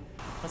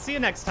 I'll see you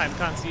next time,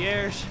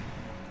 concierge.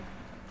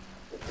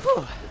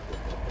 Whew.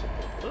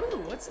 Ooh,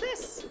 what's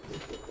this?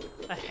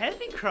 A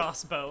heavy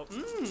crossbow.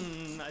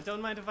 I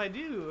don't mind if I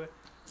do.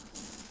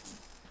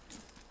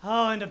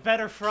 Oh, and a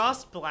better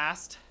frost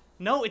blast.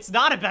 No, it's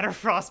not a better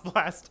frost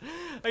blast.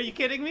 Are you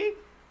kidding me?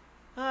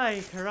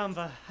 Ay,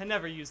 caramba. I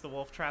never use the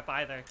wolf trap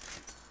either.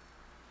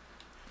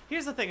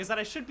 Here's the thing, is that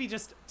I should be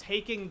just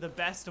taking the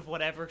best of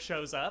whatever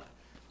shows up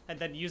and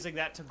then using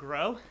that to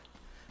grow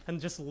and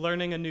just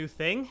learning a new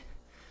thing.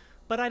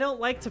 But I don't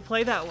like to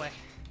play that way.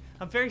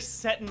 I'm very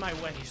set in my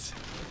ways.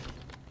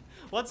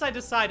 Once I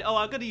decide, oh,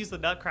 I'm gonna use the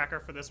Nutcracker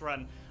for this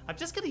run, I'm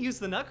just gonna use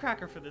the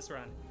Nutcracker for this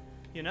run.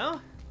 You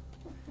know?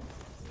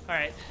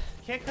 Alright,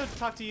 can't go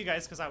talk to you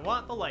guys because I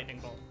want the lightning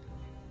bolt.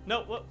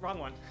 No, whoop, wrong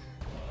one.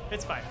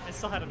 It's fine, I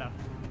still had enough.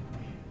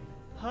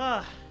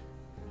 Huh.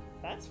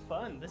 That's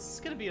fun. This is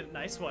gonna be a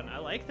nice one. I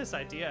like this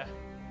idea.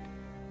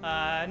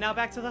 Now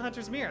back to the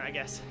Hunter's Mirror, I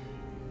guess.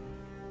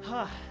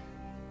 Huh.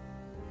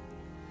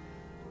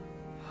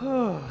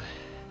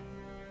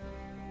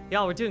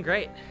 Y'all, we're doing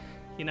great,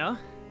 you know?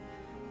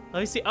 Let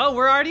me see. Oh,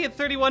 we're already at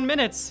 31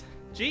 minutes.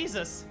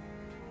 Jesus.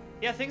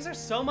 Yeah, things are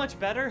so much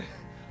better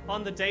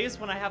on the days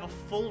when I have a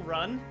full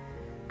run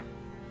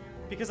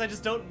because I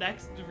just don't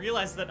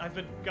realize that I've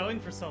been going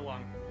for so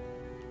long.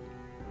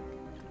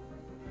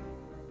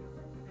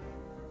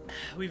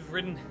 We've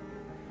ridden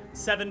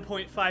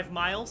 7.5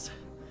 miles,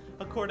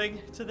 according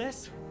to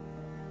this.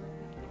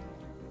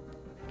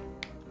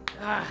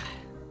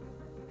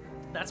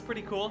 That's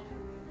pretty cool.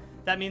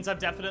 That means I'm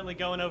definitely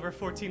going over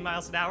 14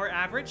 miles an hour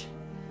average.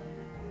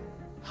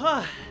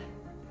 Huh.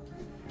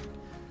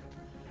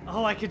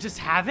 Oh, I could just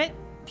have it?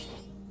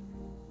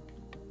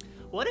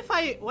 What if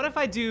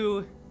I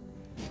do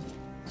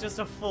just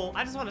a full,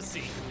 I just want to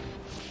see.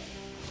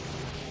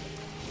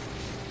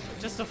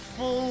 Just a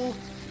full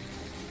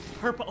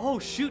purple, oh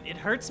shoot, it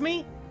hurts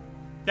me?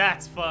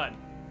 That's fun.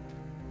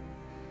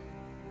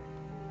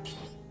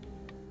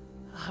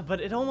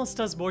 But it almost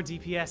does more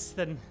DPS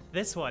than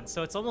this one,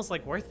 so it's almost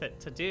like worth it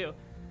to do.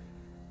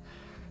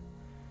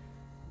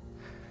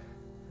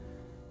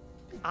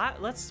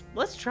 Let's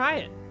try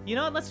it. You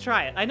know what? Let's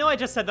try it. I know I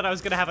just said that I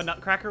was gonna have a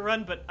Nutcracker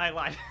run, but I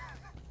lied.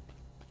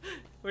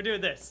 We're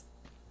doing this.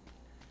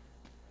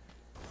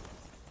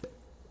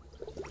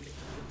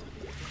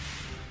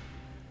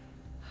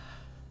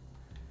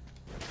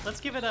 Let's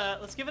give it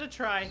a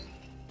try.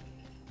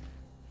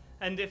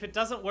 And if it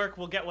doesn't work,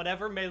 we'll get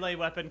whatever melee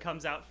weapon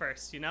comes out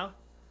first, you know?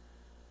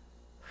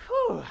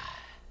 Whew.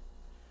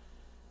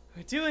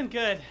 We're doing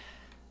good.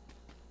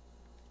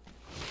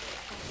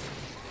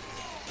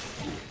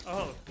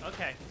 Oh,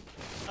 okay.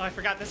 Oh, I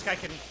forgot this guy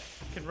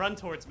can run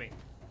towards me.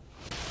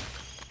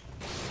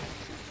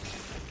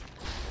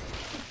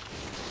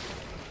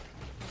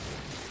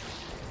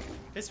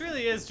 This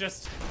really is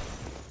just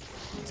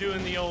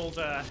doing the old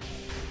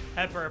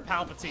Emperor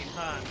Palpatine,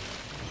 huh?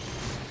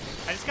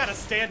 I just gotta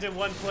stand in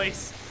one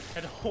place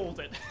and hold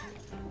it.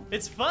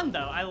 It's fun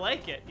though, I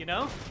like it, you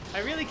know? I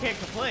really can't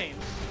complain.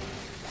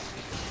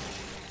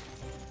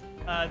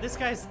 This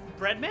guy's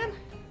Breadman?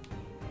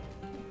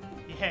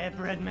 Yeah,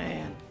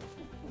 Breadman.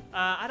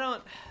 I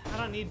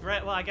don't need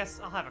bread. Well, I guess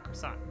I'll have a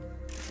croissant.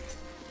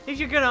 If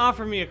you're gonna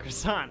offer me a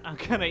croissant, I'm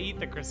gonna eat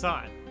the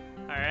croissant.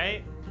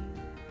 Alright?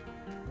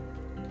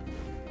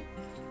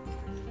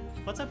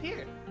 What's up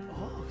here?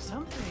 Oh,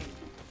 something.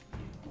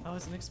 I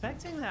wasn't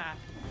expecting that.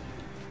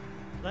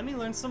 Let me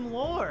learn some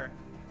lore.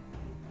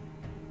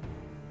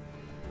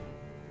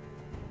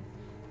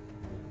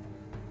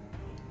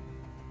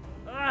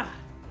 Ah.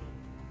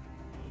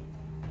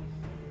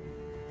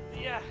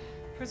 Yeah,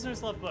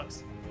 prisoners love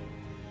books.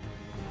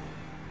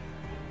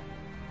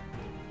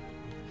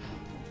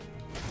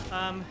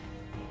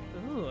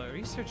 Ooh, a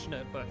research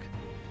notebook.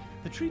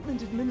 The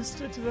treatment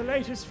administered to the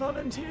latest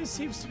volunteers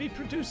seems to be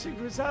producing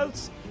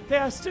results. They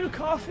are still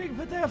coughing,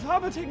 but they are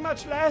vomiting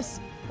much less,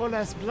 or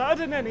less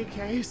blood in any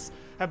case.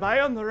 Am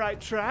I on the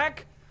right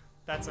track?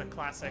 That's a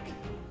classic.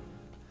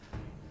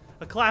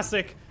 A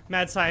classic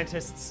mad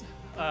scientist's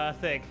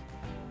thing.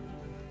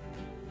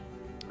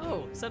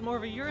 Oh, is that more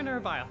of a urine or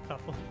a bile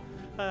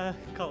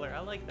color? I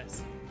like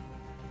this.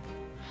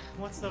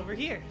 What's over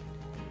here?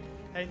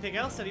 Anything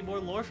else? Any more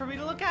lore for me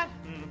to look at?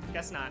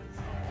 Guess not.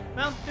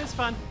 Well, it was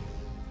fun.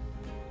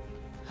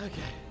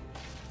 Okay.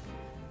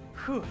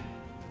 Whew.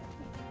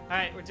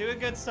 Alright, we're doing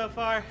good so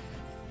far.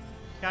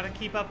 Gotta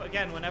keep up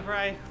again whenever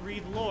I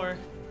read lore.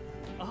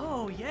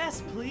 Oh,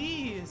 yes,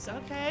 please.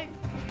 Okay.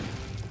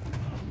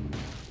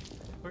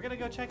 We're gonna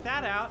go check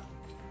that out.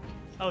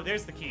 Oh,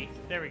 there's the key.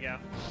 There we go.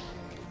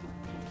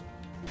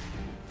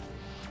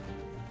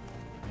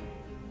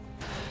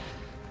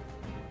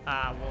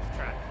 Ah, wolf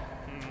trap.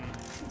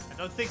 I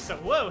don't think so.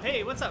 Whoa,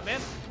 hey, what's up, man?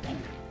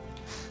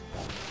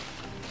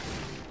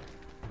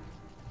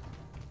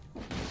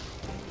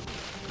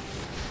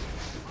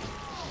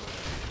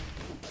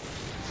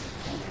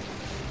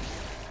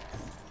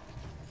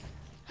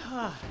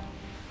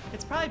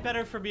 It's probably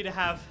better for me to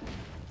have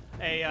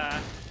a,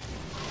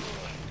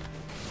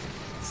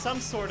 some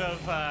sort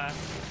of,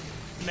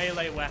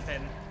 melee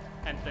weapon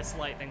and this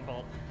lightning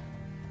bolt.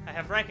 I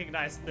have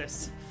recognized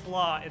this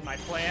flaw in my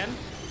plan,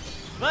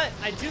 but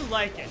I do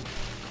like it.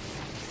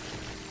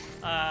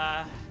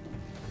 I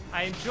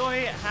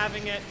enjoy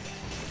having it,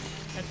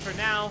 and for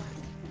now,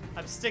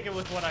 I'm sticking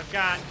with what I've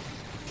got.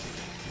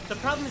 The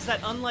problem is that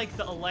unlike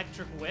the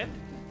electric whip,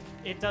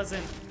 it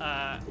doesn't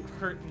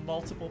hurt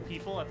multiple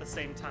people at the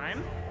same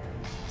time.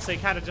 So you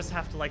kind of just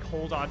have to like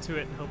hold on to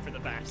it and hope for the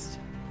best.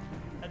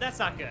 And that's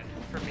not good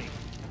for me.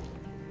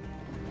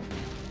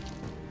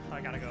 Oh,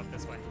 I gotta go up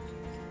this way.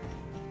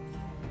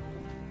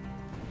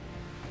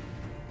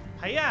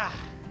 Hiya!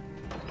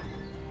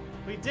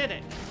 We did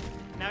it.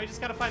 Now we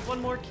just gotta find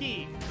one more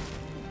key.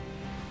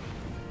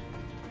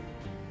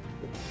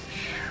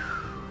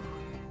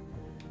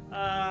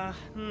 I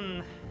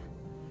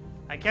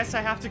guess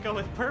I have to go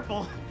with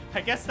purple.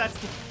 I guess that's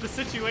the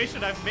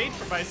situation I've made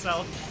for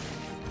myself.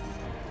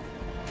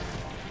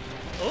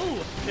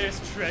 Oh, there's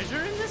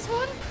treasure in this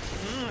one?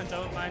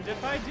 Don't mind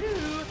if I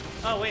do.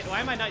 Oh wait, why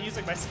am I not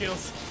using my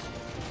skills?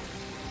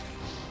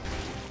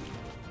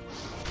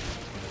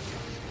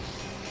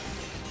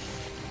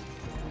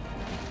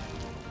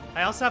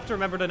 I also have to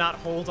remember to not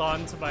hold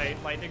on to my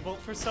lightning bolt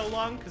for so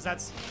long, because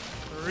that's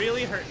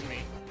really hurting me.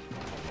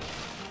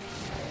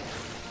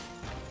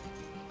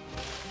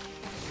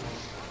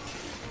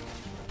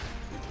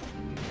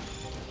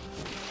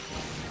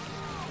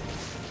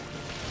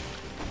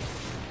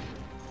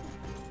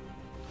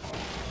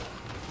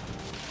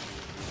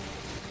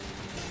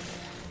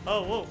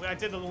 Oh, whoa, I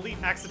did a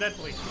leap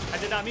accidentally. I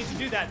did not mean to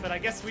do that, but I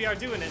guess we are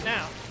doing it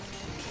now.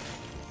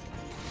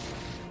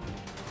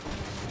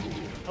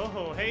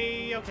 Oh,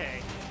 hey,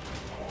 okay.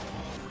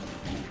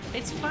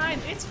 It's fine,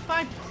 it's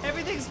fine.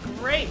 Everything's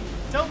great.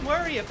 Don't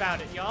worry about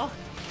it, y'all.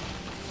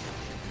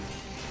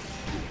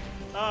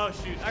 Oh,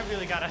 shoot, I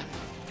really gotta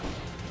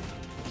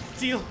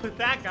deal with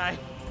that guy.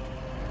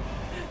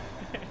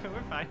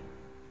 We're fine.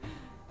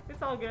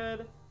 It's all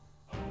good.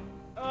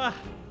 I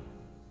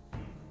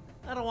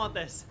don't want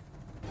this.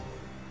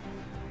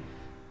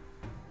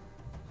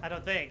 I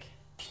don't think.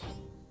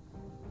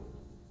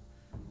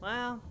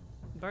 Well,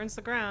 burns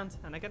the ground,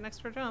 and I get an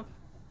extra jump.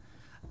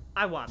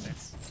 I want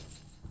this.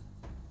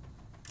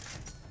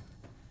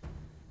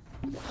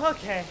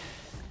 Okay.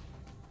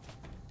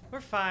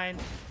 We're fine.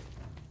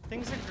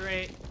 Things are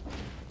great.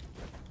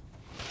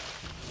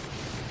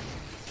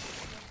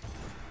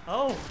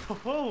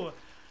 Oh,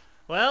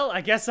 well, I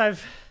guess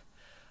I've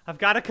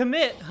got to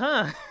commit,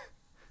 huh?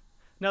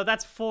 No,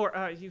 that's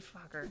 4. You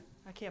fucker.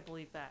 I can't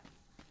believe that.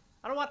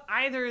 I don't want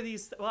either of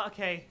these. Well,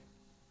 okay.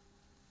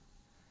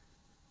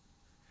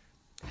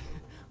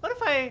 What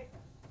if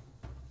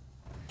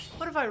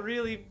I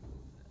really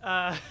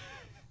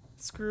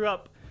screw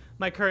up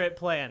my current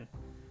plan?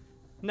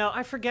 No,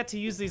 I forget to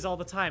use these all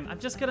the time. I'm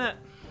just gonna.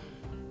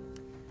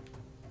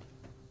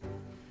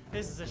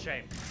 This is a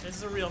shame. This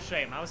is a real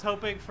shame. I was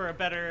hoping for a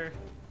better.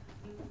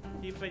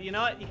 But you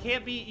know what? You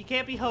can't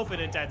be hoping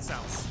in Dead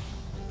Cells.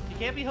 You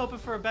can't be hoping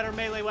for a better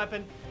melee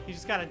weapon. You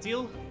just gotta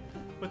deal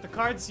with the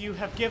cards you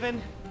are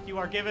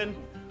given,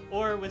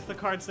 or with the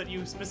cards that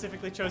you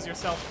specifically chose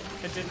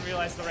yourself and didn't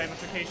realize the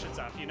ramifications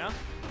of, you know?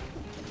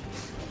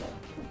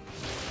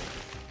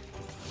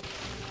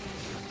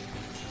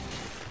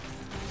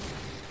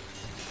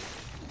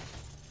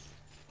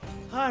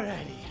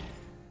 Alrighty.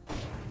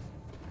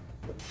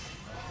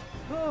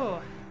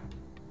 Oh.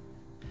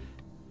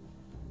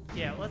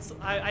 Yeah,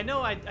 I know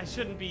I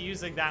shouldn't be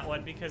using that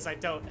one because I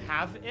don't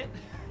have it,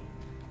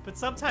 but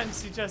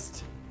sometimes you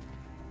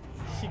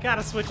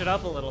gotta switch it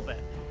up a little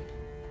bit.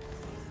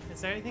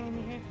 Is there anything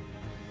in here?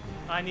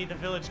 Oh, I need the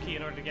village key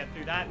in order to get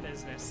through that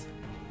business.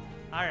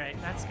 Alright,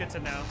 that's good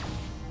to know.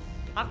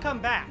 I'll come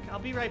back. I'll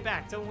be right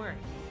back, don't worry.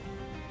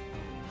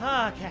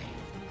 Okay.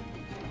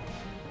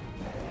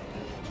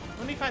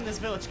 Let me find this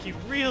village key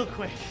real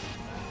quick.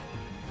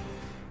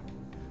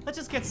 Let's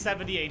just get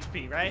 70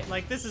 HP, right?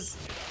 Like, this is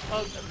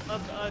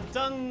a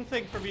dung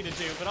thing for me to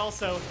do, but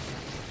also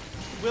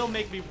will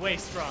make me way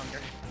stronger.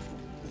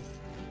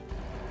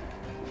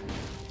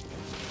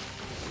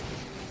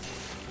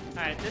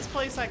 Alright, this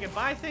place I can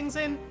buy things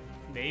in.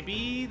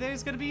 Maybe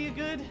there's gonna be a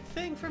good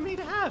thing for me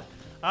to have.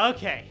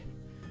 Okay.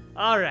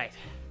 Alright.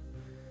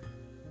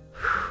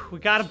 We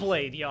got a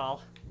blade,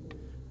 y'all.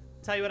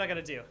 Tell you what I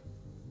gotta do.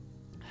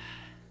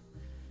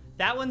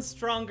 That one's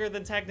stronger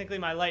than technically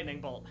my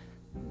lightning bolt.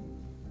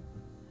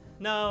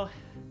 No,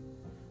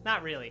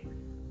 not really.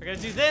 We're gonna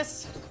do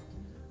this.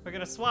 We're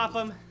gonna swap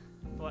them.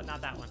 What?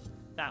 Not that one.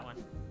 That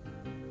one.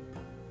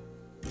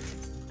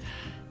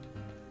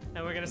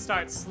 And we're gonna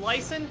start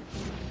slicing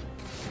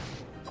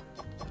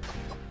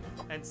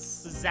and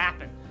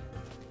zapping.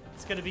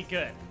 It's gonna be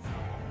good.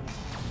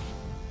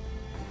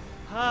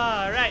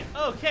 All right.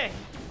 Okay.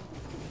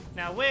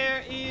 Now,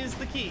 where is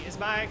the key? Is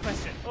my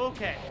question.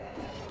 Okay.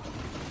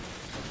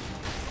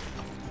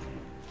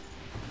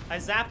 I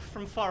zap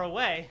from far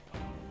away,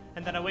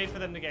 and then I wait for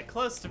them to get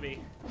close to me,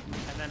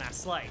 and then I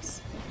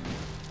slice.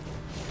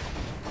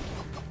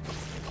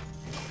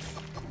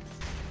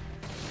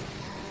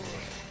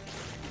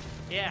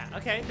 Yeah,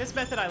 okay, this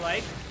method I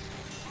like.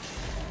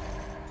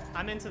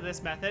 I'm into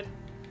this method.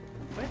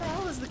 Where the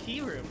hell is the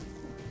key room?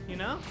 You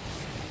know?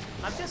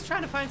 I'm just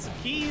trying to find some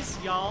keys,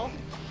 y'all.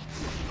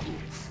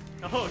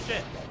 Oh,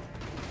 shit.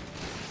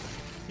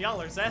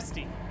 Y'all are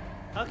zesty.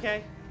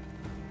 Okay.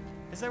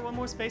 Is there one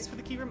more space for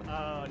the key room?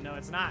 Oh, no,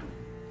 it's not.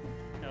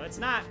 No, it's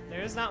not.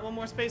 There is not one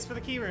more space for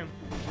the key room.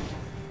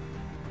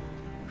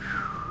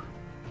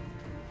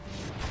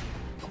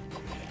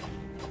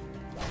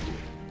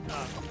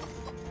 Oh.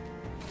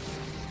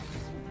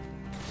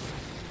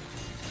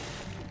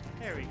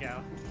 There we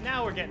go.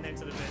 Now we're getting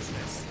into the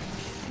business.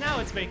 Now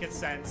it's making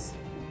sense.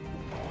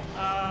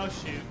 Oh,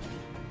 shoot.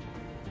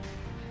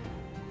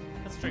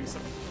 Let's drink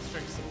some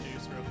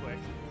juice real quick.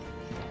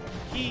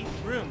 Key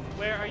room,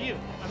 where are you?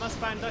 I must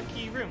find the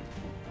key room.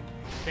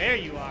 There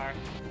you are.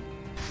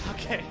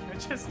 Okay,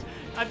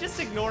 I'm just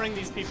ignoring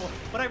these people.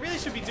 What I really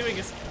should be doing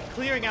is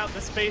clearing out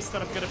the space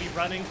that I'm gonna be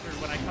running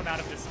through when I come out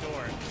of this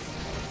door.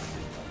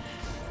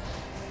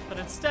 But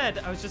instead,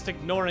 I was just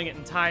ignoring it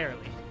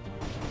entirely.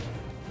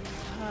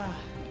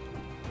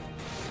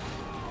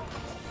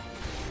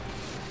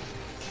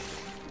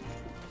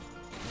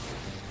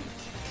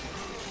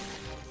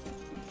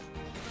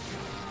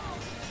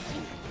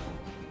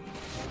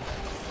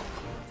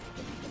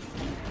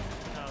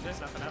 There's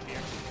nothing up here.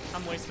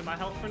 I'm wasting my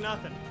health for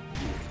nothing.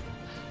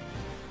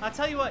 I'll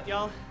tell you what,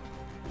 y'all.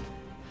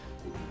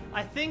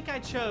 I think I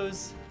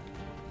chose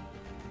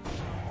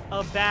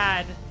a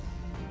bad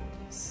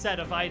set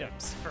of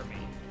items for me.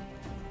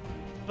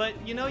 But,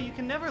 you know, you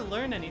can never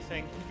learn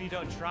anything if you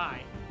don't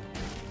try.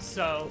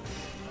 So,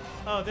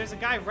 oh, there's a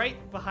guy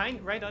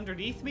right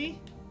underneath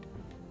me,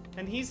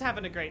 and he's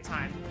having a great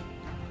time.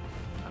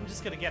 I'm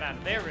just gonna get out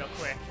of there real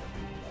quick.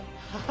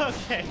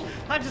 Okay,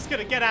 I'm just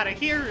gonna get out of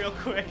here real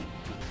quick.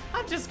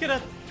 I'm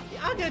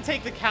gonna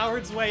take the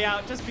coward's way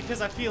out just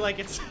because I feel like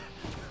it's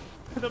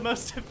the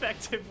most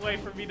effective way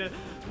for me to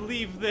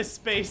leave this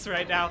space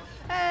right now.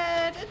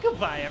 And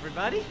goodbye,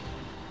 everybody.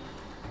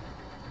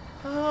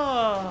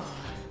 Oh.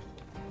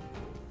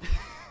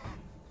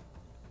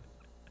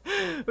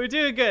 We're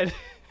doing good.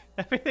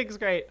 Everything's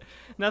great.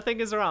 Nothing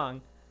is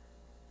wrong.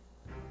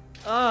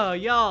 Oh,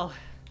 y'all.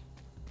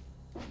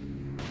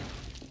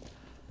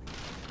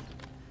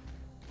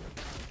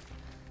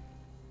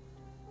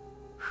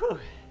 Whew.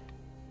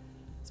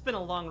 It's been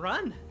a long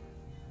run.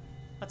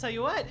 I'll tell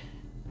you what.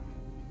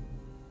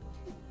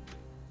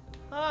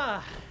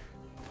 I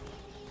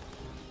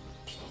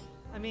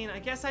mean, I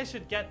guess I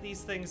should get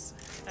these things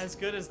as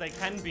good as they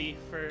can be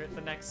for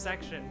the next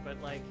section,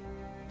 but like,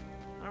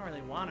 I don't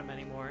really want them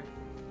anymore.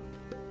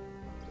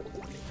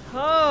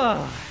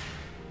 Oh.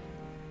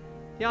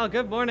 Y'all,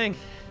 good morning.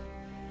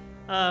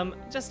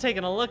 Just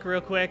taking a look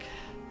real quick.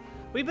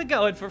 We've been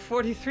going for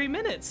 43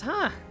 minutes,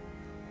 huh?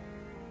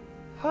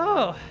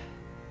 Oh.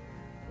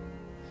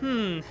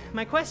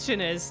 My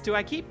question is, do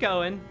I keep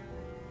going?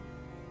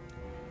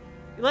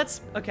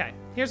 Okay,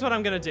 here's what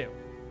I'm gonna do.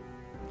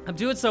 I'm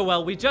doing so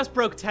well, we just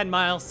broke 10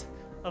 miles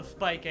of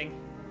biking.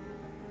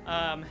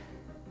 I'm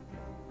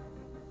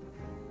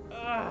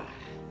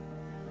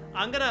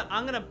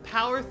gonna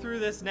power through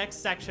this next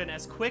section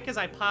as quick as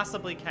I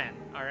possibly can,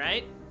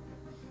 alright?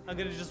 I'm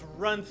gonna just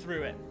run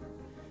through it.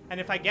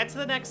 And if I get to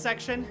the next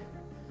section,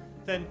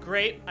 then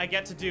great, I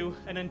get to do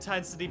an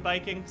intensity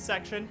biking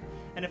section.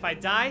 And if I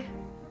die,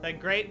 then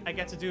great, I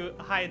get to do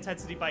a high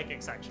intensity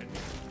biking section.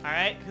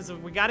 Alright, because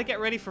we gotta get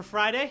ready for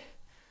Friday.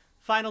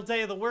 Final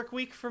day of the work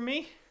week for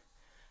me.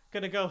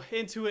 Gonna go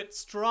into it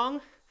strong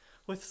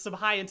with some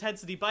high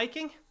intensity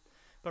biking.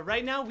 But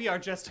right now, we are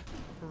just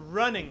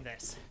running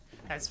this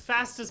as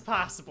fast as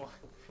possible.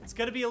 It's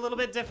gonna be a little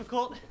bit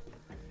difficult,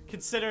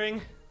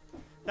 considering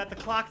that the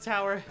clock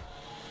tower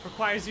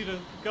requires you to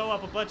go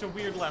up a bunch of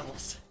weird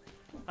levels.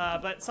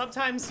 But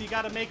sometimes you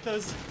gotta make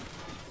those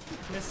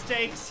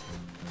mistakes.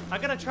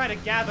 I'm gonna try to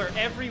gather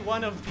every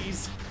one of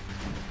these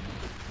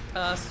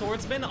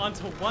swordsmen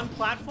onto one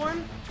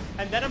platform,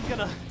 and then I'm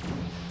gonna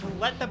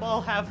let them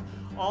all have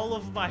all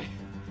of my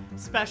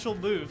special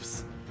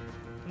moves.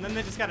 And then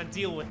they just gotta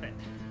deal with it.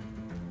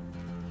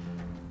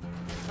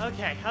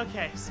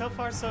 Okay, so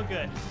far so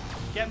good.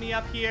 Get me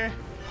up here.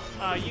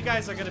 You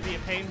guys are gonna be a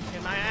pain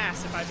in my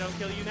ass if I don't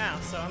kill you now,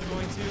 so I'm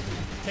going to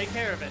take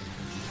care of it.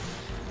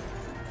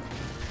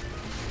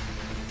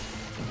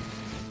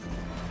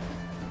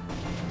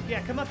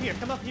 Yeah, come up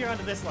here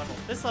onto this level.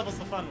 This level's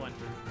the fun one.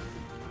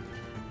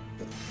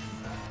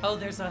 Oh,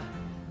 there's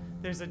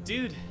a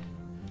dude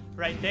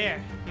right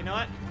there. You know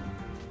what?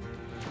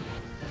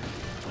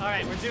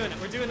 Alright, we're doing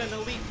it. We're doing an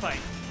elite fight.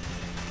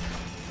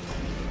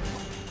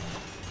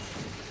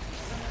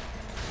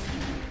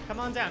 Come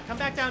on down. Come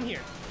back down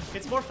here.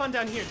 It's more fun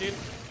down here, dude.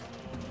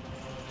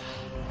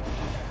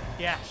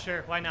 Yeah,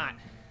 sure. Why not?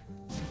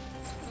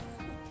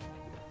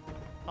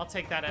 I'll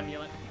take that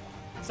amulet.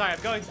 Sorry,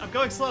 I'm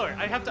going slower.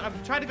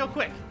 I'm trying to go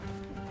quick.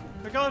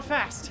 We're going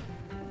fast.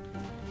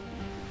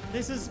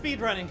 This is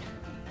speedrunning.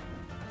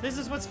 This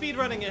is what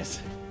speedrunning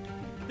is.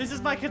 This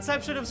is my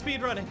conception of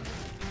speedrunning.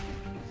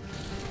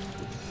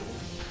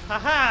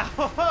 Haha!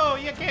 Ho ho!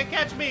 You can't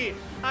catch me!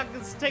 I'll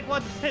just take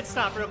one pit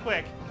stop real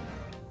quick.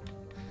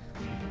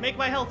 Make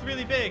my health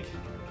really big.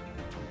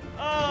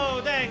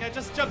 Oh, dang, I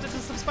just jumped into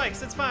some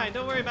spikes. It's fine,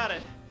 don't worry about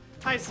it.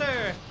 Hi,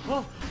 sir.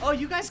 Oh,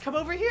 you guys come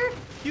over here?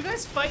 You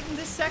guys fight in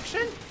this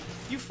section?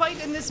 You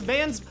fight in this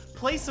man's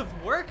place of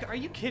work? Are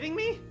you kidding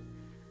me?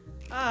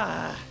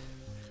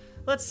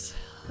 Let's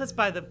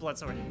buy the blood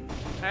sword.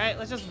 All right,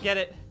 let's just get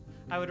it.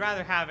 I would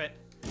rather have it.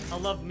 I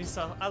love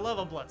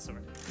a blood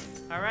sword.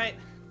 All right.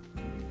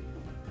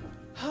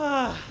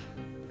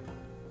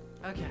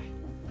 Okay.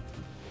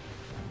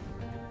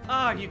 Oh,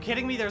 are you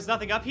kidding me? There's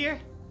nothing up here?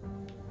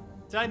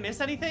 Did I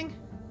miss anything?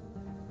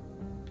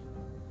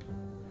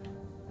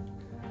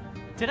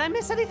 Did I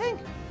miss anything?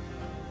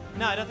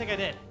 No, I don't think I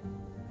did.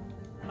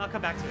 I'll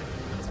come back to it.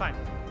 It's fine.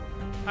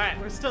 All right,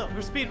 we're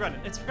speed running.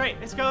 It's great.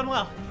 It's going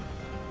well.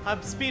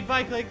 I'm speed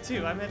biking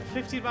too. I'm at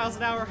 15 miles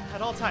an hour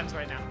at all times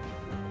right now.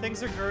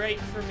 Things are great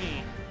for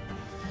me.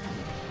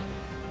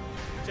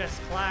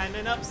 Just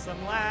climbing up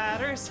some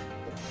ladders.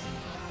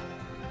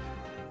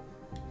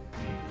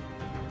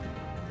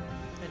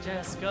 And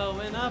just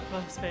going up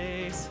a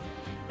space.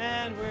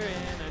 And we're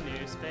in a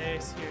new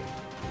space. Here,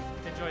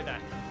 enjoy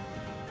that.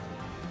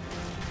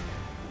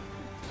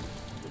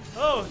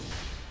 Oh,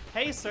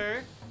 hey,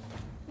 sir.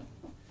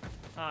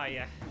 Oh,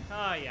 yeah.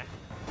 Oh, yeah.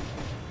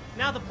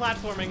 Now the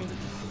platforming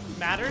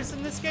matters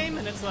in this game,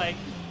 and it's like,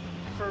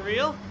 for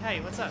real? Hey,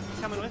 what's up?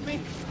 You coming with me?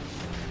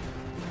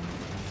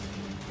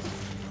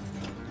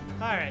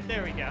 Alright,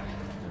 there we go.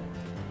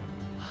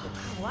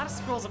 A lot of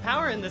scrolls of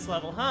power in this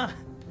level, huh?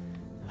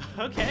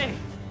 Okay.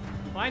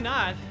 Why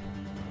not?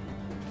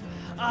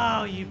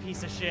 Oh, you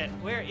piece of shit.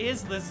 Where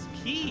is this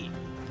key?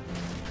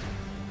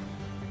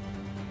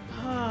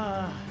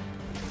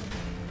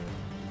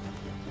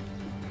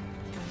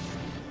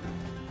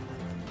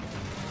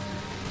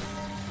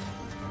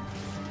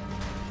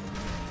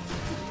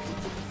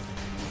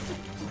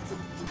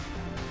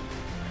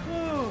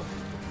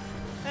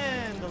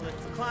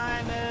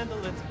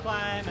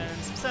 Climb,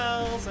 and some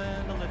cells,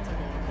 and a little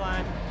more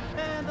climb,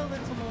 and a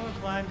little more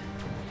climb.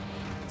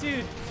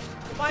 Dude,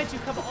 why'd you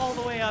come all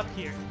the way up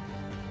here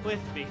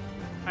with me?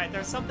 Alright,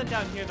 there's something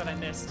down here that I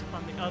missed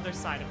on the other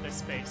side of this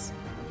space.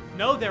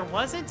 No, there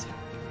wasn't?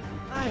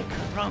 Ay,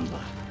 caramba.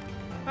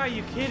 Are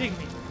you kidding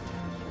me?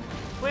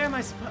 Where am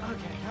I supposed?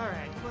 Okay,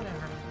 alright,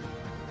 whatever.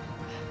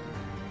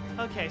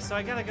 Okay, so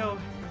I gotta go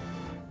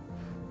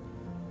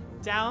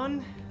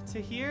down to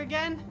here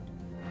again?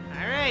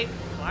 Alright,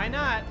 why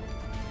not?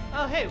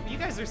 Oh, hey, you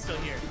guys are still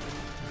here.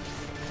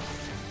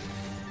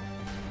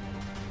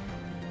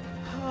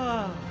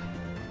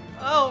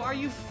 Oh, are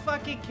you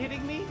fucking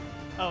kidding me?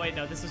 Oh, wait,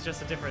 no, this is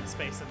just a different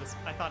space.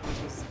 I thought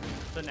this was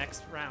the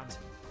next round.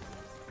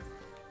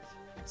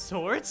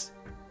 Swords?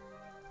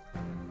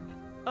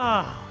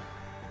 Oh,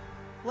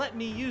 let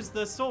me use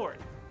the sword.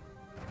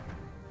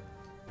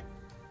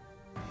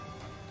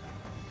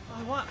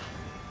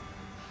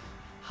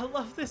 I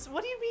love this.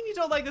 What do you mean you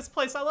don't like this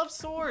place? I love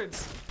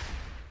swords.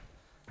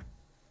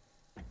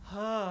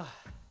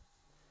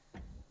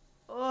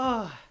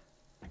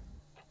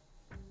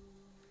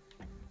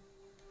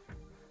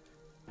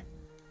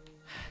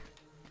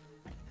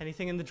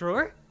 Anything in the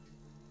drawer?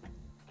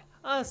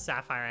 A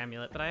sapphire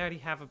amulet, but I already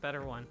have a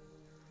better one.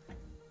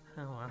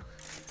 Oh well.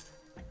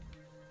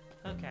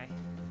 Okay.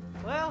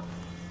 Well,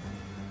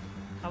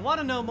 I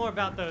want to know more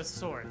about those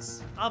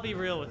swords. I'll be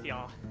real with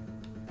y'all.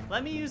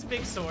 Let me use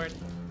big sword.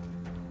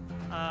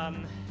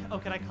 Oh,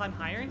 can I climb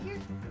higher in here?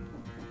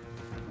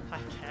 I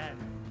can.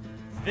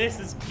 This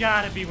has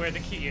gotta be where the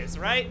key is,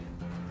 right?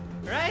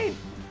 Right?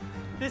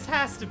 This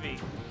has to be.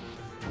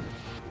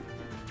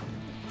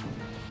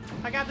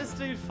 I got this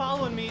dude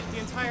following me the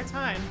entire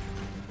time.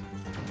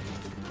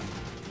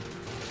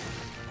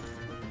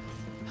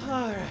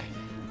 Alright.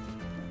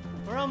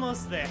 We're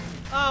almost there.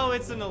 Oh,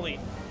 it's an elite.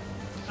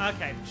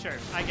 Okay, sure.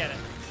 I get it.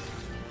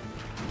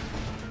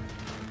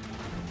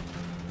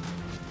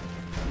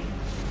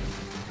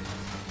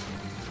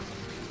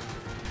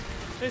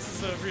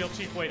 This is a real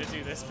cheap way to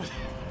do this, but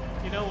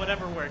you know,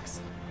 whatever works.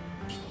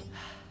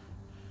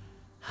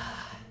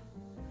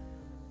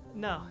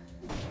 No.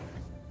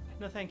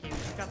 No, thank you.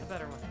 I got the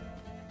better one.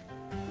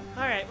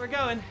 Alright, we're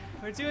going.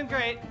 We're doing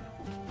great.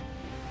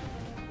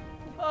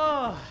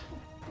 Oh.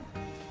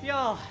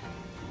 Y'all.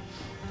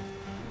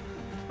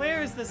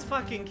 Where is this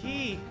fucking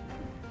key?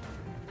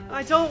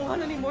 I don't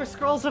want any more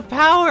scrolls of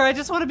power. I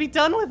just want to be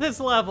done with this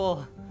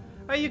level.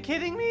 Are you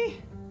kidding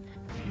me?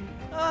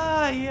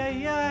 Ay,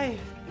 ay, ay.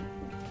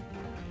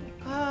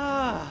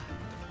 Ah.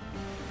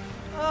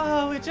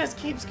 Oh, it just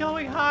keeps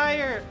going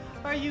higher.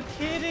 Are you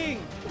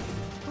kidding?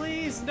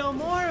 Please, no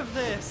more of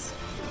this.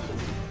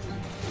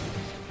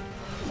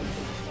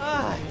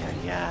 Ay,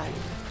 ay, ay.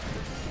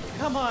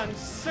 Come on,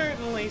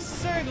 certainly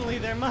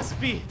there must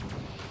be.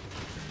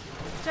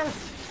 Just,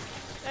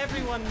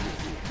 everyone,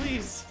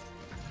 please,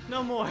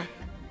 no more.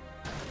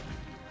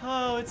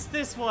 Oh, it's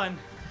this one.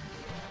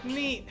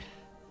 Neat.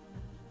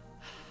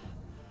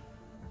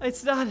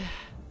 It's not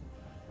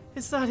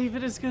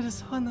even as good as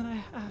the one that I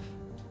have.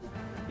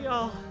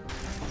 Y'all,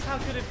 how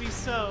could it be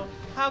so?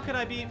 How could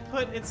I be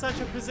put in such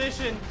a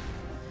position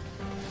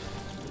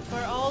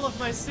where all of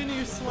my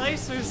sinew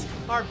slicers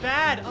are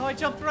bad? Oh, I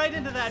jumped right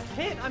into that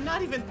pit. I'm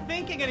not even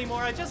thinking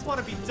anymore. I just want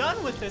to be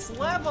done with this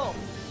level.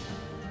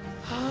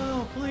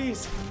 Oh,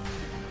 please.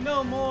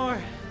 No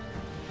more.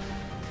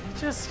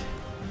 Just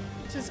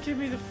give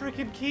me the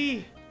freaking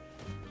key.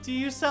 Do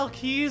you sell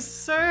keys,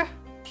 sir?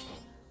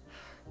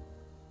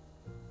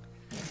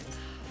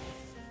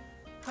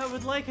 I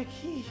would like a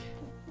key.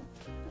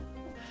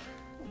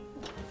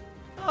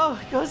 Oh,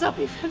 it goes up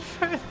even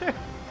further.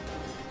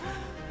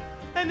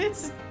 And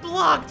it's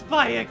blocked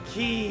by a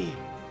key.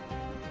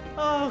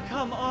 Oh,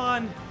 come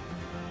on.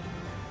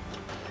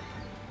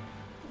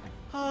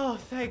 Oh,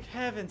 thank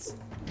heavens.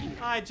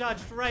 I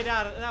dodged right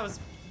out of it. That was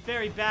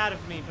very bad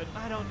of me, but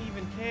I don't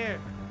even care.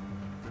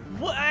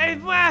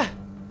 What?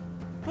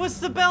 What's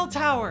the bell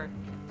tower?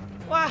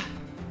 What?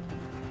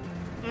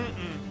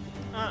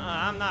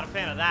 I'm not a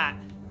fan of that.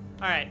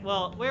 Alright,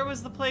 well, where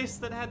was the place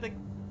that had the...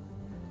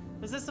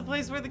 Was this the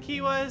place where the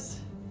key was?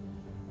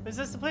 Was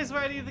this the place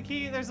where I needed the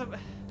key? There's a...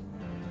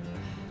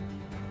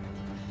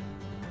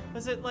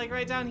 Was it, like,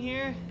 right down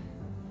here?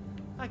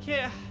 I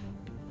can't...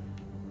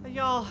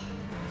 Y'all...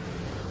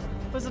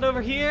 Was it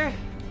over here?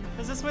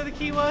 Is this where the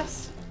key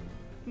was?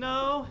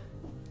 No?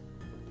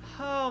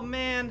 Oh,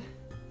 man.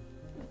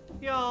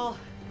 Y'all...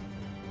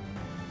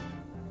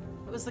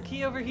 Was the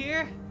key over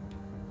here?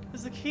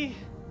 Was the key...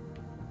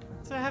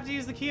 Do I have to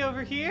use the key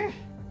over here?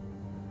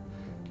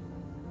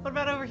 What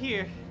about over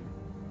here?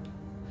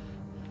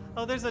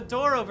 Oh, there's a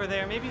door over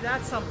there. Maybe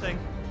that's something.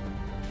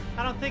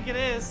 I don't think it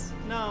is.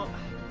 No.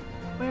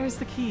 Where is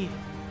the key?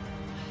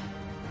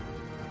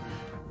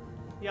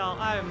 Y'all,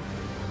 I'm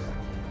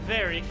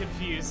very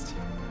confused.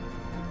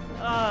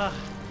 I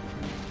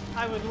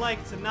would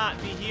like to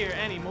not be here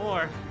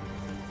anymore.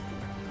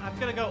 I'm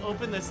gonna go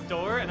open this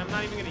door and I'm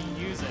not even gonna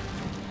use it.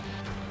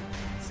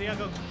 See, I'll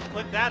go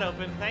click that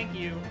open. Thank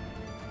you.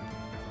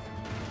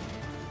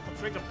 I'll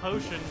drink a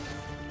potion.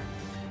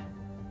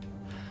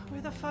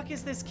 Where the fuck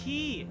is this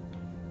key?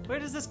 Where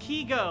does this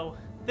key go?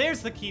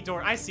 There's the key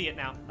door. I see it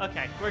now.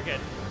 Okay, we're good.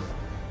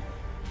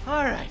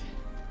 Alright.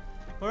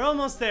 We're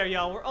almost there,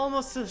 y'all. We're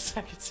almost to the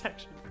second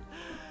section.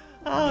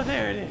 Oh,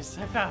 there it is.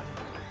 I found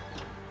it.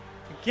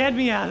 Get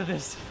me out of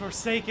this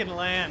forsaken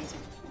land.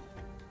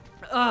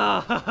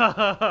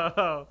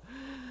 Oh.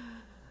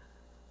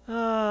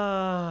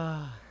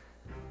 Oh.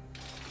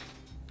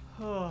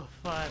 Oh,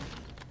 fun.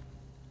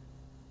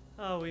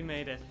 Oh, we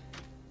made it.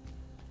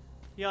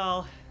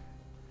 Y'all,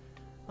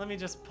 let me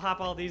just pop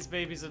all these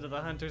babies into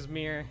the hunter's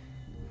mirror.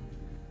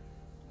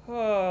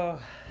 Oh.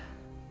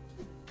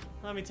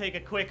 Let me take a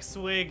quick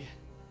swig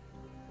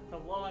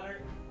of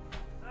water.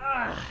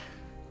 Ah.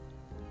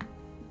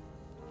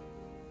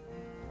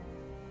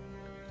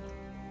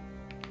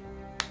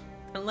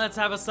 And let's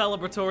have a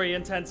celebratory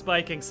intense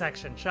biking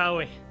section, shall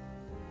we?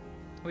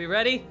 We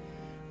ready?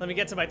 Let me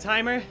get to my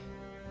timer.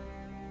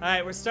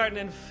 Alright, we're starting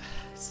in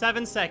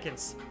 7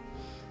 seconds.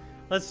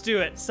 Let's do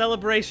it.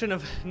 Celebration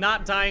of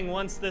not dying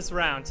once this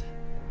round.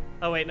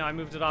 Oh wait, no, I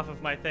moved it off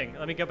of my thing.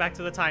 Let me go back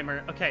to the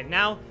timer. Okay,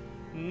 now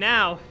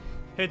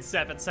it's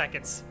 7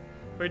 seconds.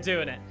 We're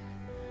doing it.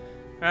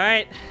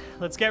 Alright,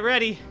 let's get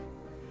ready.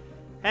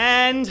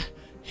 And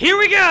here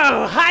we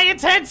go! High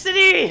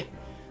intensity!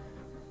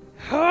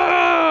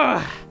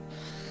 Oh,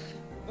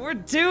 we're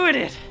doing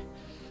it!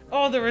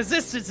 Oh, the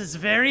resistance is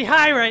very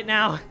high right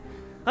now.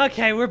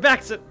 Okay, we're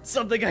back to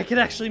something I can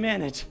actually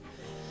manage.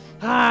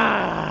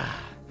 Ah.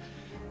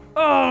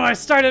 Oh, I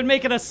started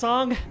making a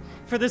song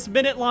for this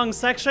minute-long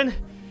section.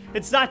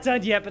 It's not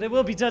done yet, but it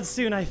will be done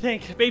soon, I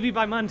think. Maybe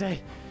by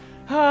Monday.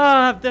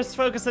 Ah, I'm just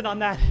focusing on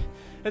that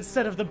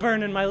instead of the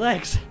burn in my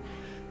legs.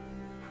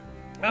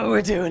 Oh,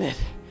 we're doing it.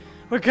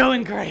 We're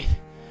going great.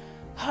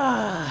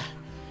 Ah.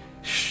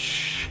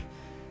 Shh.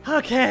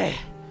 Okay.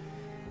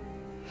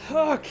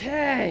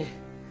 Okay.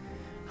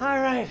 All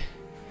right.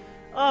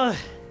 Oh,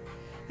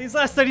 these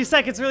last 30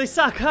 seconds really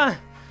suck, huh?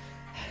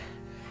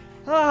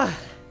 Ah.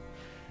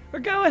 We're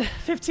going.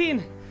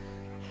 15.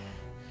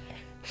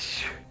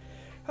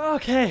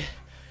 Okay.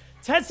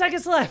 10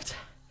 seconds left.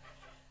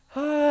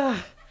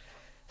 And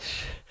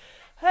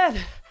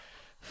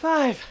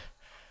 5.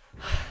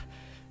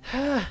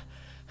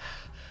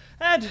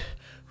 And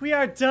we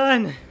are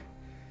done.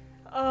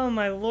 Oh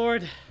my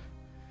lord.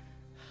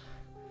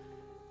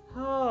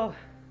 Oh.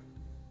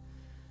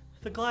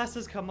 The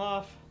glasses come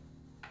off.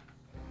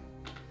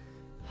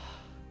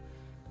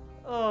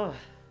 Oh.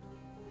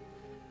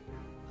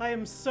 I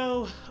am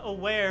so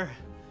aware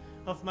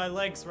of my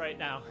legs right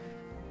now.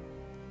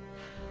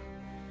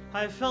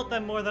 I've felt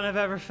them more than I've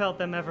ever felt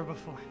them ever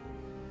before.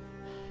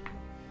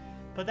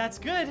 But that's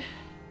good,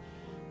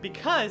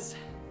 because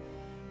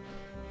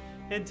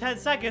in 10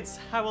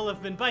 seconds, I will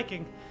have been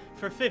biking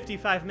for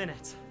 55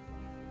 minutes.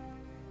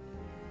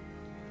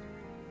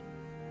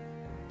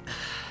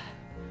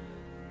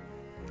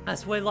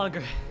 That's way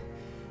longer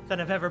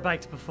than I've ever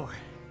biked before.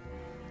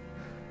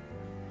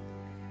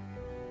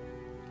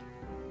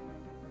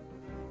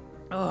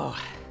 Oh.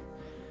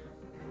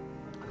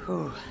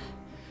 Whew.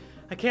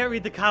 I can't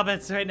read the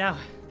comments right now,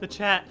 the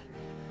chat,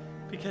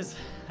 because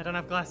I don't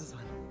have glasses on.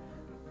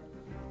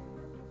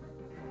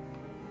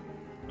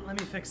 Let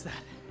me fix that.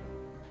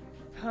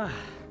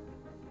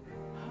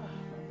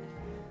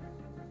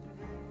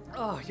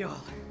 Oh,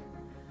 y'all.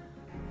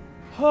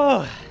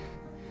 Oh.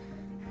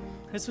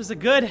 This was a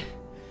good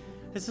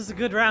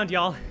round,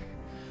 y'all.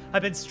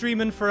 I've been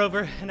streaming for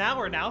over an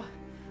hour now.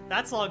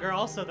 That's longer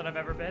also than I've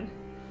ever been.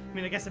 I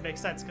mean, I guess it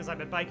makes sense because I've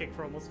been biking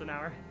for almost an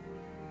hour.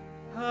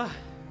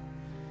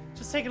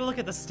 Just taking a look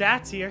at the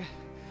stats here,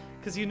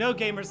 because you know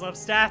gamers love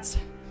stats.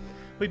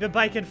 We've been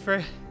biking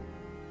for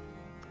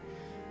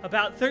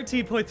about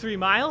 13.3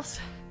 miles.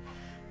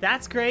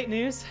 That's great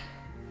news.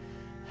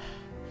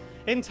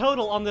 In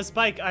total on this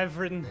bike, I've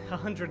ridden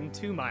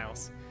 102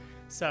 miles.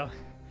 So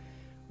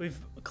we've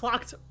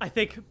clocked, I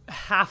think,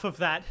 half of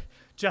that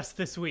just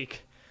this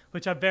week,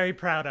 which I'm very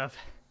proud of.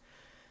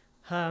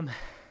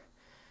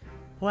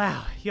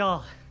 Wow,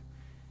 y'all,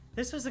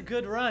 this was a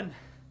good run.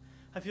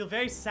 I feel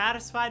very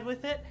satisfied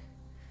with it.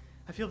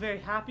 I feel very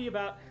happy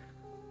about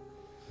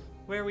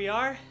where we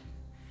are.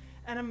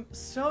 And I'm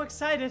so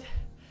excited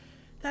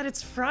that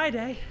it's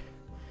Friday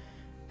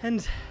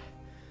and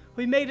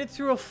we made it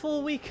through a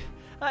full week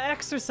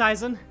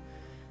exercising,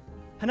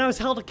 and I was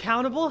held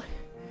accountable,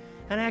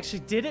 and I actually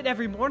did it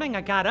every morning.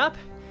 I got up,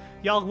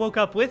 y'all woke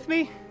up with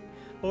me,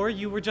 or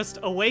you were just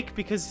awake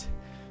because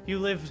you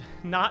lived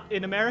not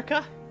in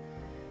America,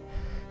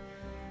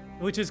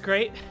 which is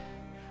great.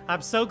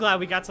 I'm so glad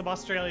we got some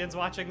Australians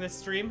watching this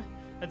stream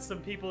and some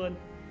people in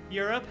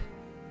Europe.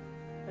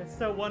 It's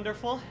so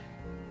wonderful.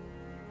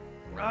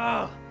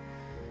 Oh.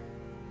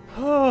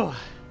 All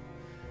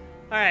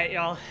right,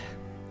 y'all.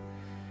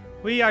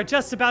 We are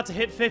just about to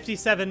hit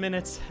 57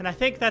 minutes, and I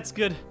think that's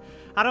good.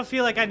 I don't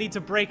feel like I need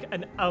to break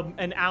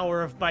an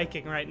hour of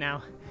biking right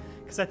now,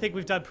 because I think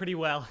we've done pretty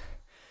well.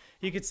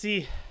 You can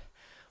see,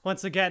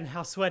 once again,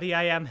 how sweaty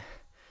I am,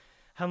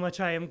 how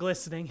much I am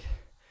glistening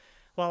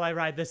while I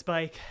ride this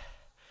bike.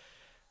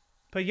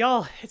 But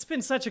y'all, it's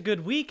been such a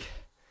good week.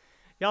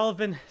 Y'all have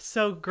been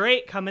so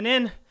great coming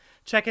in,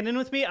 checking in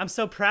with me. I'm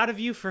so proud of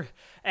you for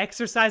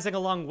exercising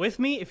along with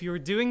me. If you were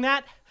doing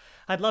that,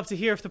 I'd love to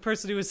hear if the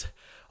person who was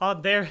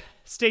on their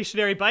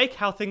stationary bike,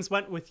 how things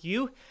went with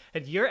you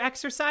and your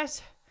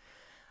exercise.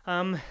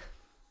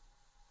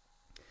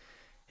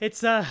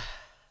 It's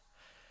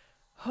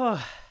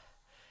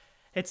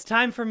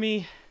time for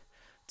me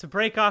to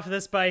break off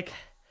this bike.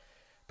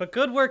 But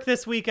good work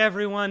this week,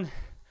 everyone.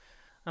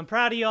 I'm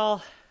proud of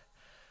y'all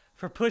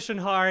for pushing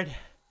hard.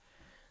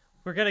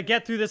 We're gonna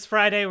get through this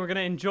Friday. We're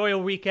gonna enjoy a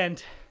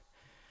weekend.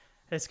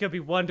 It's gonna be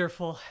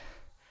wonderful.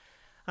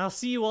 I'll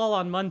see you all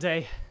on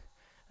Monday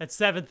at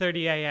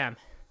 7:30 a.m.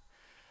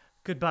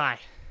 Goodbye.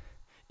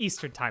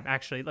 Eastern time,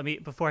 actually.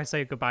 Before I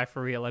say goodbye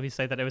for real, let me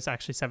say that it was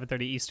actually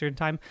 7:30 Eastern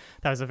time.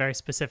 That was a very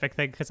specific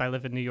thing because I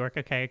live in New York.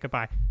 Okay,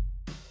 goodbye.